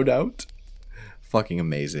doubt. No doubt. Fucking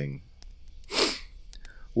amazing.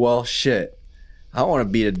 Well, shit. I don't want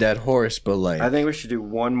to beat a dead horse, but like... I think we should do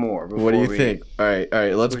one more. What do you think? All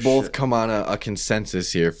right. Let's both come on a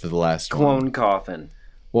consensus here for the last one. Clone coffin.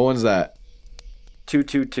 What one's that?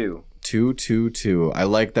 222. 222. I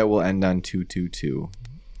like that we'll end on 222.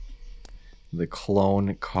 The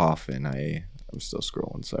clone coffin. I'm still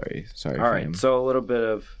scrolling. Sorry. All right. So a little bit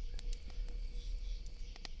of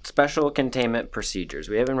special containment procedures.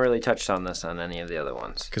 We haven't really touched on this on any of the other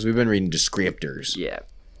ones. Because we've been reading descriptors. Yeah.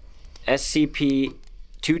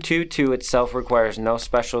 SCP-222 itself requires no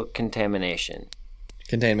special contamination.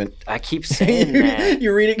 Containment. I keep saying that.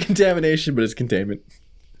 You're reading contamination, but it's containment.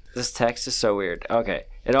 This text is so weird. Okay.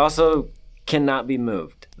 It also cannot be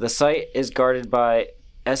moved. The site is guarded by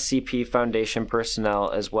SCP Foundation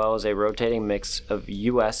personnel as well as a rotating mix of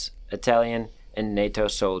U.S., Italian, and NATO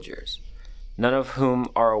soldiers, none of whom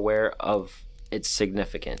are aware of its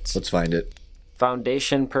significance. Let's find it.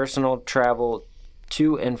 Foundation personnel travel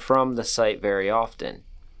to and from the site very often,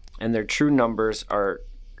 and their true numbers are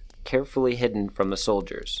carefully hidden from the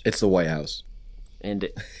soldiers. It's the White House. And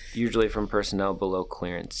usually from personnel below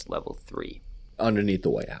clearance level 3. Underneath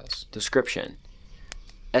the White House. Description.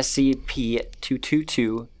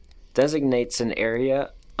 SCP-222 designates an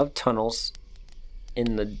area of tunnels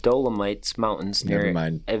in the Dolomites Mountains near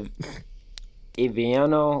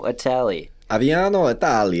Aviano, Italy. Aviano,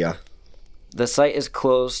 Italia. The site is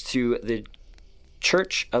close to the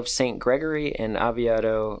Church of St. Gregory, and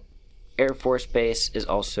Aviano Air Force Base is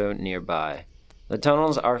also nearby. The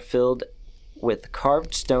tunnels are filled with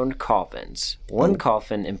carved stone coffins. One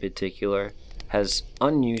coffin in particular has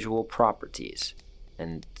unusual properties,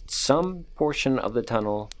 and some portion of the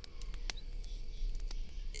tunnel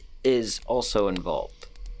is also involved.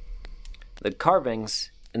 The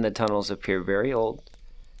carvings in the tunnels appear very old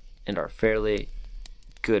and are fairly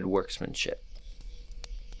good workmanship.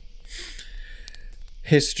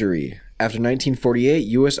 History. After 1948,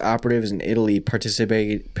 U.S. operatives in Italy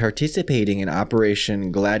participating in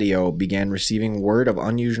Operation Gladio began receiving word of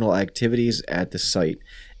unusual activities at the site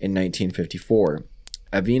in 1954.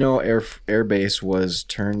 Avino Air Base was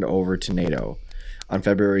turned over to NATO. On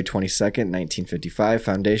February 22nd, 1955,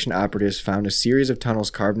 Foundation operatives found a series of tunnels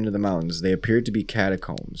carved into the mountains. They appeared to be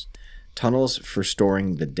catacombs, tunnels for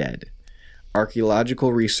storing the dead.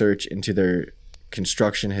 Archaeological research into their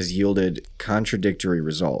construction has yielded contradictory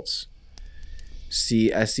results. See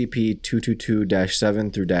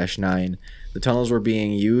SCP-222-7 through -9. The tunnels were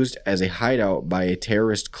being used as a hideout by a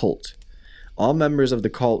terrorist cult. All members of the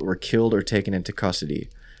cult were killed or taken into custody.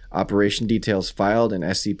 Operation details filed in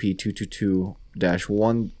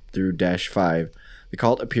SCP-222-1 through -5. The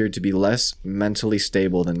cult appeared to be less mentally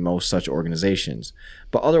stable than most such organizations,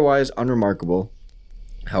 but otherwise unremarkable.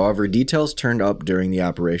 However, details turned up during the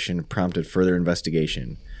operation prompted further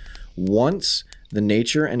investigation. Once the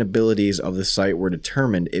nature and abilities of the site were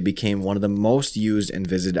determined, it became one of the most used and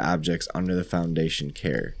visited objects under the Foundation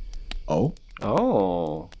care. Oh?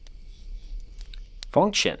 Oh.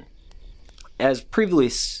 Function. As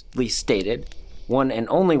previously stated, one and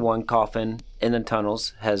only one coffin in the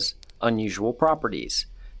tunnels has unusual properties.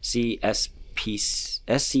 See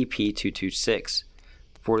SCP-226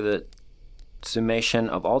 for the summation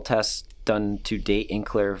of all tests done to date and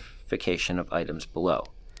clarification of items below.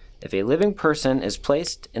 If a living person is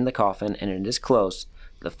placed in the coffin and it is closed,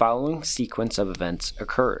 the following sequence of events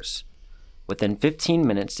occurs. Within 15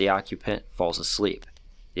 minutes, the occupant falls asleep.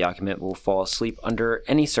 The occupant will fall asleep under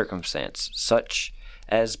any circumstance, such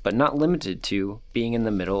as, but not limited to, being in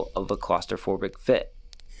the middle of a claustrophobic fit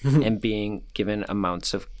and being given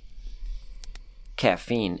amounts of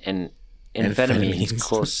caffeine and amphetamines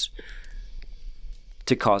close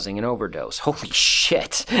to causing an overdose. Holy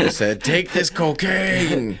shit. They said, take this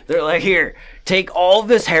cocaine. They're like, here, take all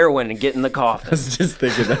this heroin and get in the coffin. I was just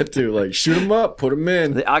thinking that too. Like, shoot him up, put him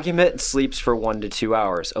in. The occupant sleeps for 1 to 2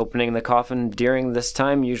 hours. Opening the coffin during this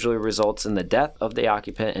time usually results in the death of the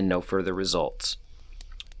occupant and no further results.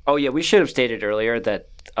 Oh yeah, we should have stated earlier that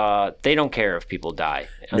they don't care if people die.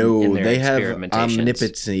 No, they have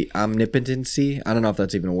omnipotency. I don't know if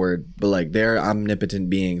that's even a word, but like they're omnipotent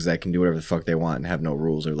beings that can do whatever the fuck they want and have no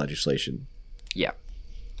rules or legislation. Yeah.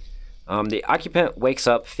 The occupant wakes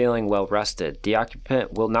up feeling well rested. The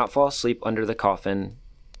occupant will not fall asleep under the coffin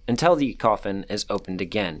until the coffin is opened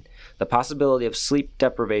again. The possibility of sleep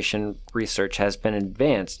deprivation research has been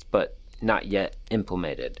advanced, but not yet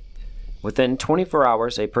implemented. Within 24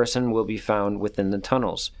 hours, a person will be found within the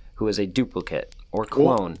tunnels who is a duplicate or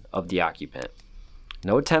clone of the occupant.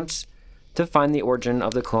 No attempts to find the origin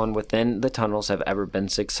of the clone within the tunnels have ever been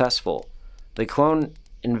successful. The clone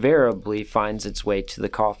invariably finds its way to the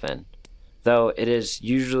coffin, though it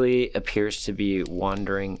usually appears to be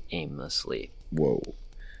wandering aimlessly. Whoa.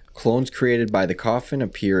 Clones created by the coffin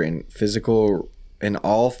appear in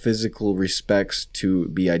all physical respects to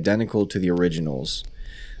be identical to the originals.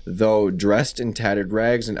 Though dressed in tattered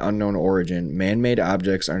rags and unknown origin, man-made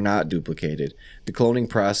objects are not duplicated. The cloning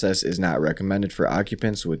process is not recommended for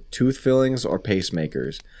occupants with tooth fillings or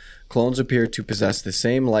pacemakers. Clones appear to possess the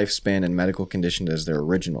same lifespan and medical conditions as their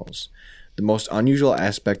originals. The most unusual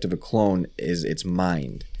aspect of a clone is its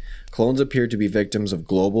mind. Clones appear to be victims of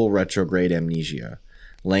global retrograde amnesia.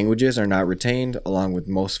 Languages are not retained, along with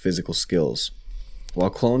most physical skills. While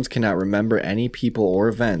clones cannot remember any people or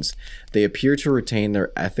events, they appear to retain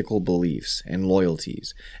their ethical beliefs and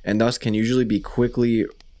loyalties, and thus can usually be quickly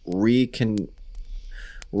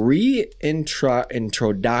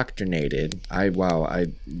re-indoctrinated,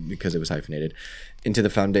 because it was hyphenated, into the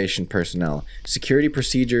Foundation personnel. Security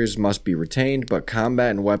procedures must be retained, but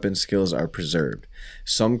combat and weapon skills are preserved.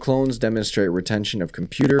 Some clones demonstrate retention of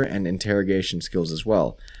computer and interrogation skills as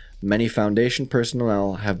well. Many Foundation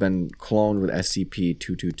personnel have been cloned with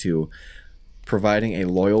SCP-222, providing a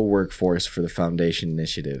loyal workforce for the Foundation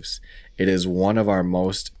initiatives. It is one of our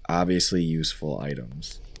most obviously useful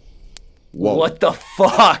items. Whoa. What the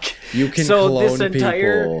fuck? You can clone this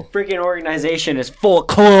entire people. Freaking organization is full of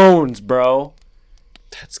clones, bro.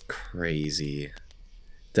 That's crazy.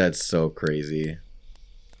 That's so crazy.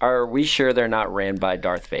 Are we sure they're not ran by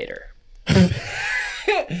Darth Vader?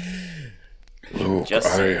 Luke,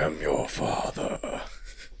 I am your father.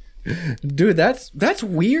 Dude, that's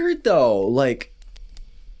weird though. Like,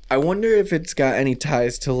 I wonder if it's got any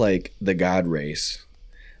ties to like the God race,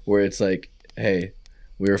 where it's like, hey,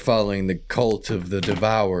 we are following the cult of the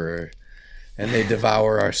Devourer, and they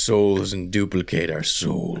devour our souls and duplicate our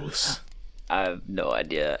souls. I have no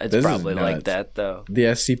idea. It's probably like that, though. The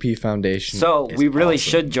SCP Foundation. So we really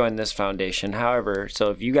should join this foundation. However, so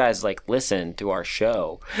if you guys like listen to our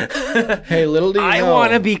show, hey, little do you know, I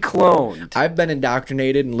want to be cloned. I've been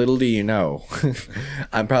indoctrinated, and little do you know,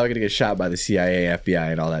 I'm probably gonna get shot by the CIA,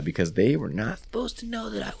 FBI, and all that because they were not supposed to know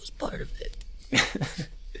that I was part of it.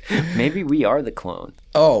 Maybe we are the clone.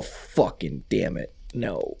 Oh, fucking damn it.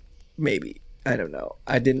 No. Maybe. I don't know.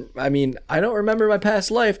 I don't remember my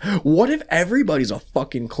past life. What if everybody's a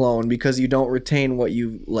fucking clone because you don't retain what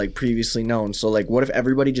you like previously known? So like, what if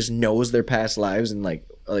everybody just knows their past lives and like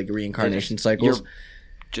reincarnation cycles? You're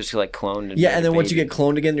just like cloned. And yeah, and then once you get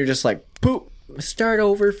cloned again, you're just like, poop, start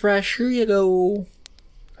over fresh. Here you go.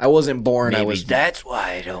 I wasn't born. Maybe that's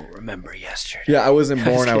why I don't remember yesterday. Yeah, I wasn't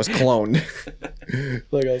born. I was cloned.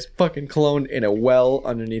 Like I was fucking cloned in a well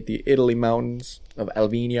underneath the Italy mountains of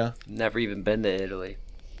Albania. Never even been to Italy.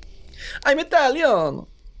 I'm Italian.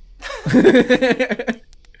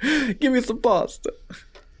 Give me some pasta.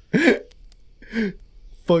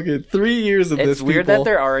 Fucking 3 years of this. It's weird that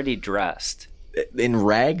they're already dressed in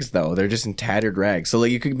rags, though. They're just in tattered rags. So like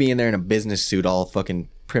you could be in there in a business suit, all fucking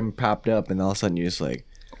prim popped up, and all of a sudden you're just like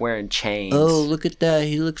wearing chains. Oh, look at that!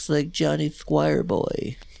 He looks like Johnny Squire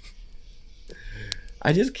Boy.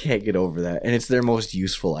 I just can't get over that, and it's their most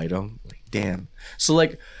useful item. Like, damn. So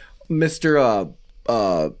like, Mr.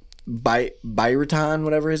 Byraton,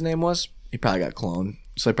 whatever his name was, he probably got cloned.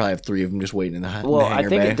 So they probably have 3 of them just waiting in the hangar bay. Well, I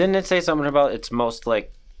think didn't it say something about its most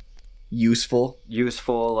like useful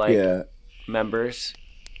like members?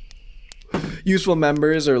 Useful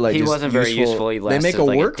members, or like he wasn't very useful. He lasted they make a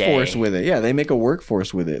like workforce a day. with it. Yeah, they make a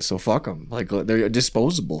workforce with it. So fuck them. Like they're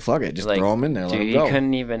disposable. Fuck it, just like, throw them in there. Dude, let he them go.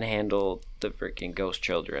 couldn't even handle the freaking ghost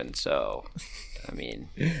children. So, I mean,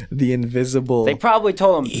 the invisible. They probably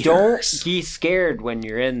told him, eaters. "Don't be scared when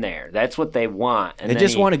you're in there. That's what they want." And they then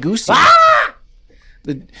just want to goose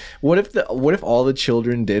you. What if all the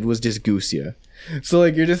children did was just goose you? So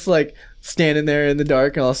like you're just like standing there in the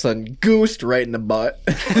dark, and all of a sudden goosed right in the butt.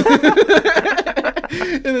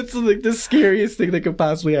 And it's like the scariest thing that could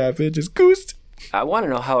possibly happen. Just goosed. I want to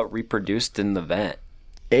know how it reproduced in the vent.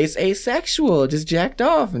 It's asexual. Just jacked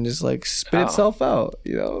off and just like spit itself out.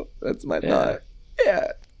 You know, that's my thought.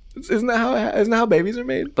 Yeah, isn't that how babies are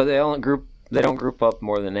made? But they don't group up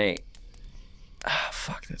more than 8. Ah,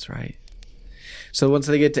 fuck, that's right. So once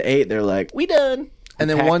they get to 8, they're like, we done. And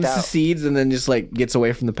then one secedes and then just like gets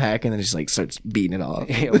away from the pack and then just like starts beating it off.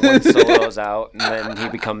 One solo's out and then he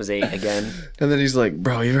becomes 8 again. And then he's like,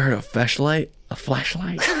 bro, you ever heard of a flashlight? A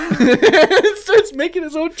flashlight? And starts making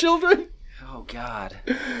his own children. Oh, God.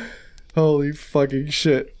 Holy fucking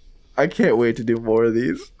shit. I can't wait to do more of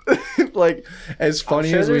these. Like, as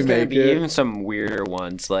funny as we make it. Even some weirder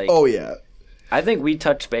ones. Like, oh, yeah. I think we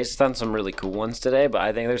touched bases on some really cool ones today, but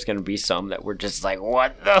I think there's going to be some that we're just like,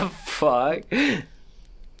 what the fuck?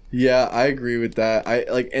 Yeah, I agree with that.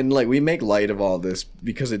 We make light of all this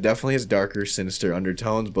because it definitely has darker, sinister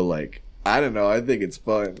undertones, but like, I don't know, I think it's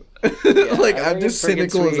fun. Yeah, like, I'm just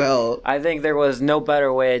cynical as hell. I think there was no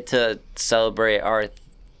better way to celebrate our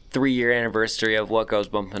 3-year anniversary of What Goes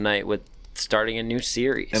Bump Tonight with starting a new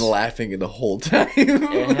series. And laughing the whole time.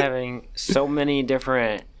 And having so many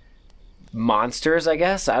different monsters, I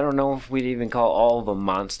guess. I don't know if we'd even call all of them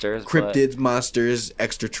monsters. Cryptids, monsters,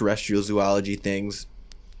 extraterrestrial zoology things.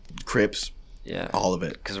 Crypts, all of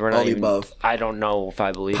it. Because we're not all even above. I don't know if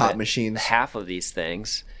I believe pop machines. Half of these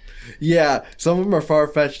things. Yeah, some of them are far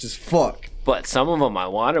fetched as fuck. But some of them I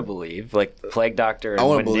want to believe, like Plague Doctor and I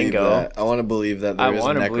want to Wendigo. believe that. I want to believe that there is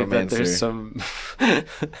a necromancer. There's some.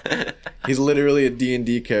 He's literally a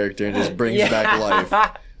D&D character and just brings back life,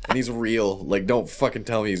 and he's real. Like, don't fucking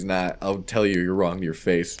tell me he's not. I'll tell you you're wrong to your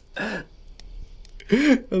face.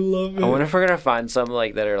 I love it. I wonder if we're gonna find some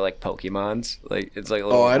like that are like Pokemons. Like it's like a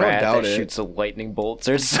little rat that shoots the lightning bolts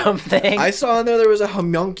or something. I saw in there was a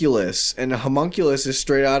homunculus, and a homunculus is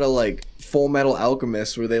straight out of like Full Metal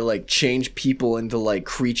Alchemist, where they like change people into like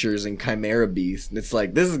creatures and chimera beasts. And it's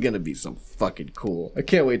like, this is gonna be some fucking cool. I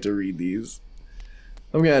can't wait to read these.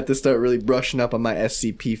 I'm gonna have to start really brushing up on my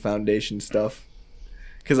SCP Foundation stuff.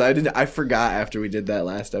 Because I forgot after we did that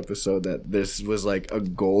last episode that this was like a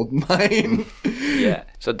gold mine. Yeah.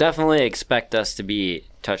 So definitely expect us to be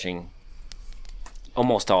touching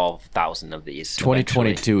almost all 1,000 of these.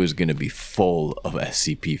 2022 is going to be full of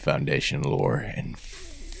SCP Foundation lore and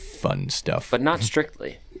fun stuff. But not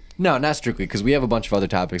strictly. No, not strictly, because we have a bunch of other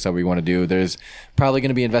topics that we want to do. There's probably going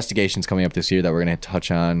to be investigations coming up this year that we're going to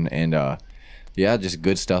touch on, and yeah, just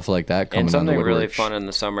good stuff like that coming. And something on the really fun in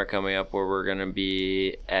the summer coming up, where we're going to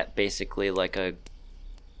be at basically like a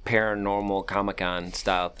paranormal Comic-Con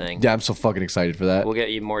style thing. Yeah, I'm so fucking excited for that. We'll get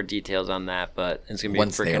you more details on that, but it's going to be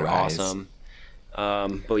freaking awesome.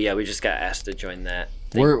 But yeah, we just got asked to join that.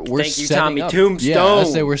 Thank you, Tommy Tombstone. Yeah, I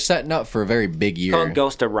say we're setting up for a very big year. Called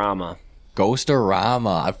Ghostorama.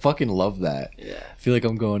 Ghostorama. I fucking love that. Yeah. I feel like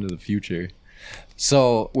I'm going to the future.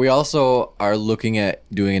 So we also are looking at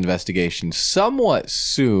doing investigations somewhat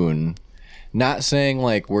soon not saying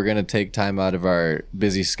like we're gonna take time out of our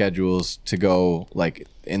busy schedules to go like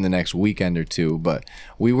in the next weekend or two, but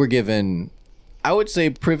we were given, I would say,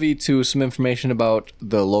 privy to some information about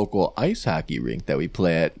the local ice hockey rink that we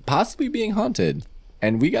play at possibly being haunted,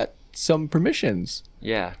 and we got some permissions.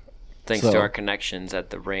 Yeah, thanks to our connections at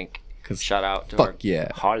the rink. Shout out to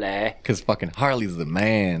Harley. Because fucking Harley's the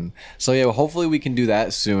man. So yeah, well, hopefully we can do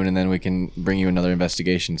that soon, and then we can bring you another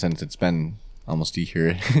investigation since it's been almost a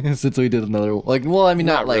year since we did another. Like, well, I mean,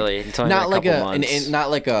 not like really. not like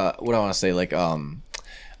not like a what I want to say, like a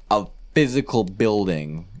physical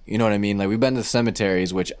building. You know what I mean? Like, we've been to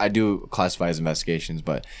cemeteries, which I do classify as investigations,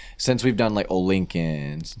 but since we've done like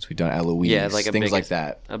Lincoln, since we've done Eloise, like things like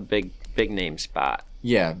that, a big name spot.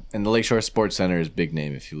 Yeah, and the Lakeshore Sports Center is big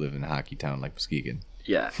name if you live in a hockey town like Muskegon.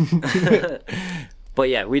 Yeah. But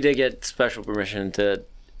yeah, we did get special permission to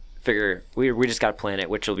figure. We just got to plan it,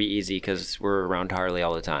 which will be easy because we're around Harley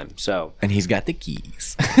all the time. So. And he's got the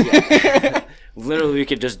keys. Yeah. Literally, we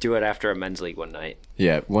could just do it after a men's league one night.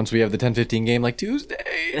 Yeah, once we have the 10-15 game, like Tuesday.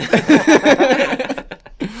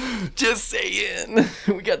 Just saying.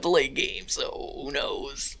 We got the late game, so who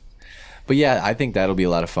knows? But yeah, I think that'll be a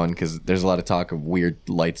lot of fun because there's a lot of talk of weird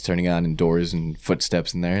lights turning on and doors and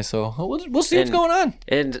footsteps in there. So we'll see what's going on.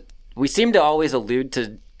 And we seem to always allude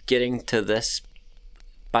to getting to this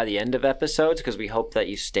by the end of episodes because we hope that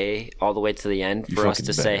you stay all the way to the end for us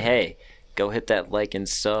to say, hey, go hit that like and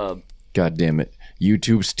sub. God damn it.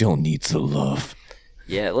 YouTube still needs the love.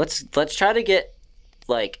 Yeah, let's try to get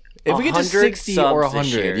like if we get to 60 or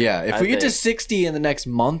 100, yeah. If we get to 60 in the next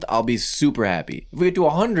month, I'll be super happy. If we get to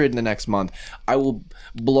 100 in the next month, I will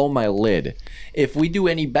blow my lid. If we do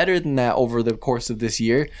any better than that over the course of this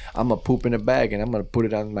year, I'm going to poop in a bag and I'm going to put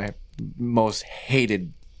it on my most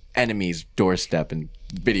hated enemy's doorstep and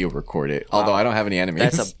video record it. Although I don't have any enemies.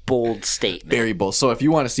 That's a bold statement. Very bold. So if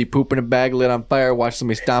you want to see poop in a bag lit on fire, watch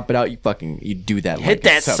somebody stomp it out, you do that. Hit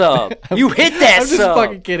that sub. You hit that sub. I'm just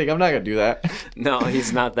fucking kidding. I'm not going to do that. No,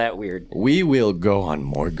 he's not that weird. We will go on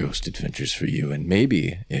more ghost adventures for you. And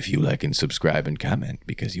maybe if you like and subscribe and comment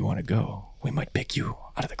because you want to go, we might pick you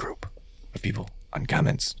out of the group of people on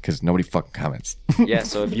comments because nobody fucking comments. Yeah,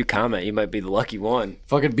 so if you comment, you might be the lucky one.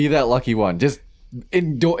 Fucking be that lucky one. Just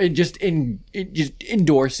endorse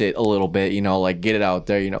it a little bit, like get it out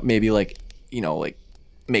there, maybe like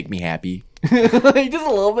make me happy. Like just a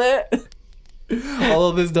little bit. All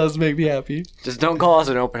of this does make me happy. Just don't call us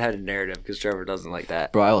an open-headed narrative because Trevor doesn't like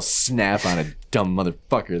that. Bro, I'll snap on a dumb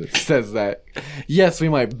motherfucker that says that. Yes, we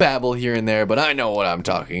might babble here and there, but I know what I'm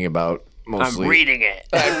talking about. Mostly. I'm reading it.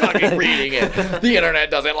 I'm fucking reading it. The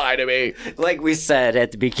internet doesn't lie to me. Like we said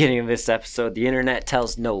at the beginning of this episode, the internet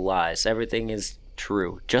tells no lies. Everything is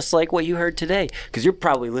true. Just like what you heard today. Because you're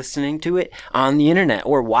probably listening to it on the internet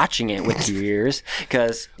or watching it with your ears.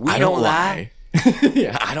 Because we don't lie.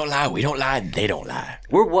 Yeah, I don't lie. We don't lie. They don't lie.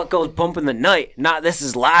 We're what goes bump in the night. Not this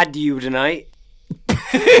is lied to you tonight.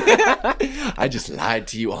 I just lied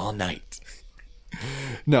to you all night.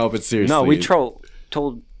 No, but seriously. No, we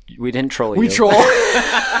we didn't troll you. We troll.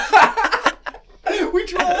 We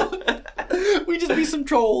troll. We just be some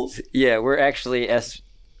trolls. Yeah, we're actually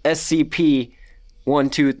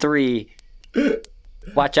SCP-123.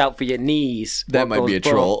 Watch out for your knees. That might be a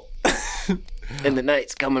troll. And the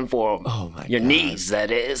night's coming for them. Oh my god. Your knees, that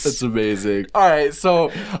is. That's amazing. All right, so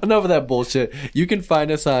enough of that bullshit. You can find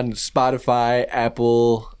us on Spotify,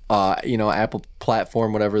 Apple, Apple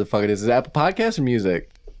platform, whatever the fuck it is. Is it Apple Podcast or music?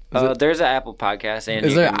 There's an Apple Podcast, and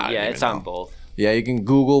it's on both. Yeah, you can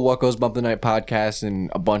Google What Goes Bump the Night podcast, and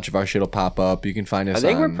a bunch of our shit will pop up. You can find us. I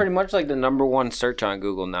think we're pretty much like the #1 search on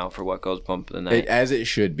Google now for What Goes Bump the Night. As it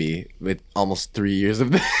should be, with almost 3 years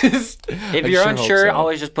of this. If you're unsure,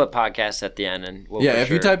 always just put podcast at the end, and if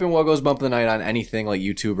you type in What Goes Bump the Night on anything like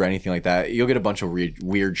YouTube or anything like that, you'll get a bunch of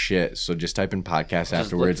weird shit. So just type in podcast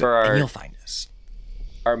afterwards, and you'll find us.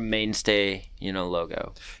 Our mainstay,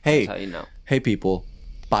 logo. Hey, That's how you know. Hey, people.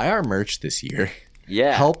 Buy our merch this year.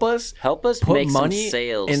 Yeah. Help us put make money some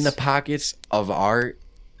sales in the pockets of our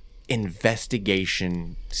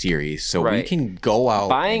investigation series so we can go out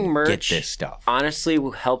buying and merch, get this stuff. Honestly,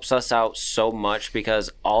 helps us out so much because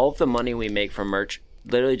all of the money we make from merch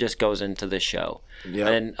literally just goes into the show. Yep.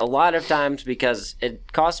 And a lot of times, because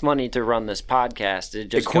it costs money to run this podcast, it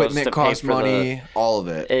just equipment goes to costs pay for money, all of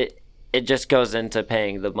it. It just goes into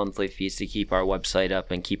paying the monthly fees to keep our website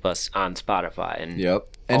up and keep us on Spotify. And yep.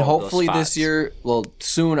 And hopefully this year,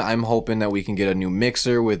 soon, I'm hoping that we can get a new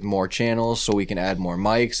mixer with more channels so we can add more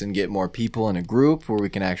mics and get more people in a group where we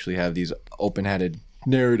can actually have these open-headed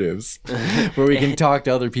narratives where we can talk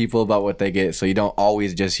to other people about what they get so you don't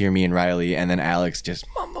always just hear me and Riley and then Alex just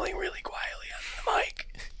mumbling really quietly on the mic.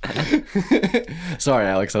 Sorry,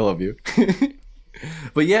 Alex, I love you.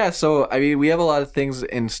 But yeah, so I mean, we have a lot of things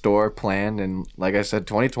in store planned, and like I said,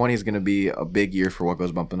 2020 is going to be a big year for What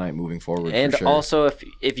Goes Bump the Night moving forward. And for sure. also,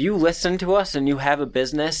 if you listen to us and you have a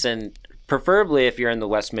business, and preferably if you're in the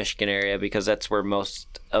West Michigan area, because that's where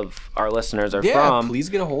most of our listeners are from. Please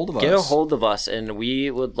get a hold of us. Get a hold of us, and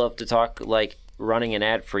we would love to talk like running an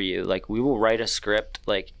ad for you. Like, we will write a script,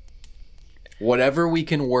 like whatever we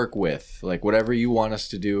can work with, like whatever you want us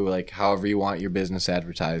to do, like however you want your business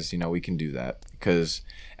advertised, we can do that. Because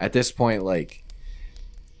at this point, like,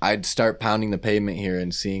 I'd start pounding the pavement here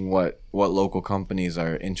and seeing what local companies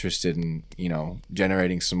are interested in,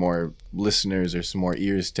 generating some more listeners or some more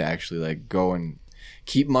ears to actually like go and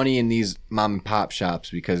keep money in these mom and pop shops,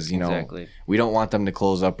 because Exactly. we don't want them to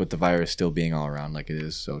close up with the virus still being all around like it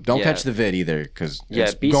is. So don't catch the vid either, because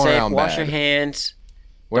it's be going safe. around Wash bad. your hands.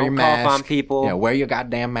 Wear Don't your cough mask. on people. Yeah, wear your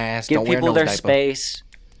goddamn mask. Give Don't wear people no their diaper. space.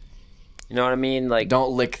 You know what I mean? Like,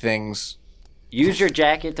 Don't lick things. use your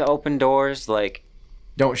jacket to open doors. Like,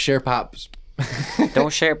 Don't share pops.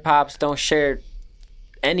 don't share pops. Don't share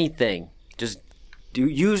anything. Just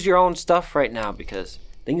use your own stuff right now, because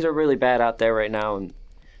things are really bad out there right now, and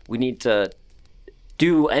we need to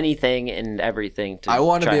do anything and everything to I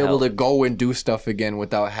want to try be able help. to go and do stuff again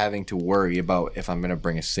without having to worry about if I'm going to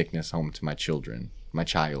bring a sickness home to my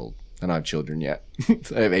child. I don't have children yet.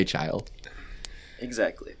 I have a child.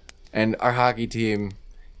 Exactly. And our hockey team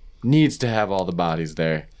needs to have all the bodies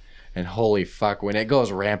there. And holy fuck, when it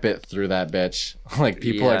goes rampant through that bitch, like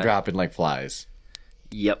people are dropping like flies.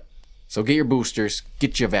 Yep. So get your boosters,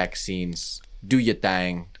 get your vaccines, do your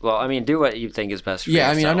thing. Well, I mean, do what you think is best for Yeah,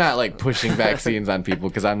 yourself. I mean, I'm not like pushing vaccines on people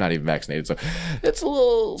because I'm not even vaccinated, so it's a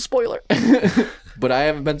little spoiler. But I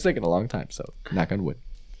haven't been sick in a long time, so knock on wood.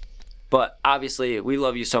 But obviously, we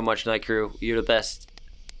love you so much, Night Crew. You're the best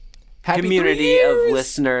Happy community 3 of years!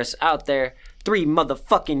 listeners out there. 3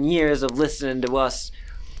 motherfucking years of listening to us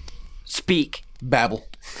speak Babble.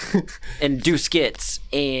 and do skits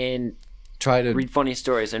and Try to read funny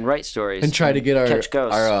stories and write stories and try to get catch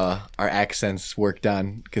ghosts. our accents worked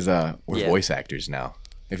on, because we're Yeah. voice actors now.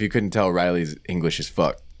 If you couldn't tell, Riley's English as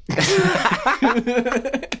fuck.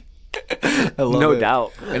 I love No it.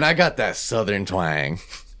 doubt. And I got that southern twang.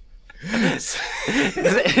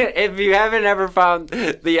 If you haven't ever found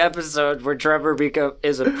the episode where Trevor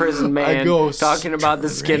is a prison man go talking about the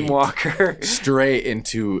straight. skinwalker, Straight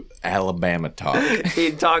into Alabama talk. he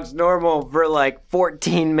talks normal for like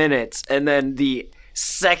 14 minutes, and then the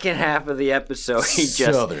second half of the episode, he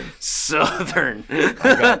just Southern. I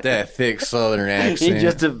got that thick southern He accent.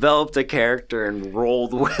 just developed a character and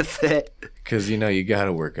rolled with it. Because, you got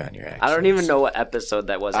to work on your accent. I don't even know what episode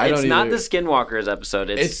that was. I It's don't not either. the Skinwalkers episode.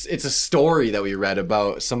 It's a story that we read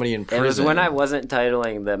about somebody in It prison. was when I wasn't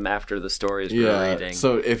titling them after the stories we were reading.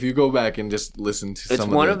 So if you go back and just listen to It's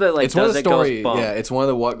some one of of the, like, it's one of Does the It Go story. Bump? Yeah, it's one of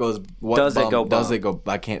the what Does It bump, Go does Bump? it go?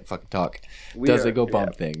 I can't fucking talk. We Does are- it go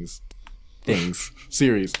bump things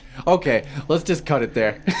series? Okay, let's just cut it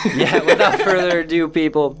there. Yeah, without further ado,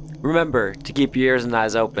 people, remember to keep your ears and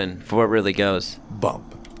eyes open for what really goes.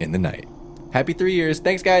 Bump in the night. Happy 3 years.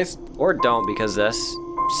 Thanks, guys. Or don't, because this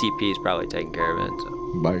CP is probably taking care of it.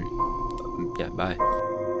 So, Bye. yeah, bye.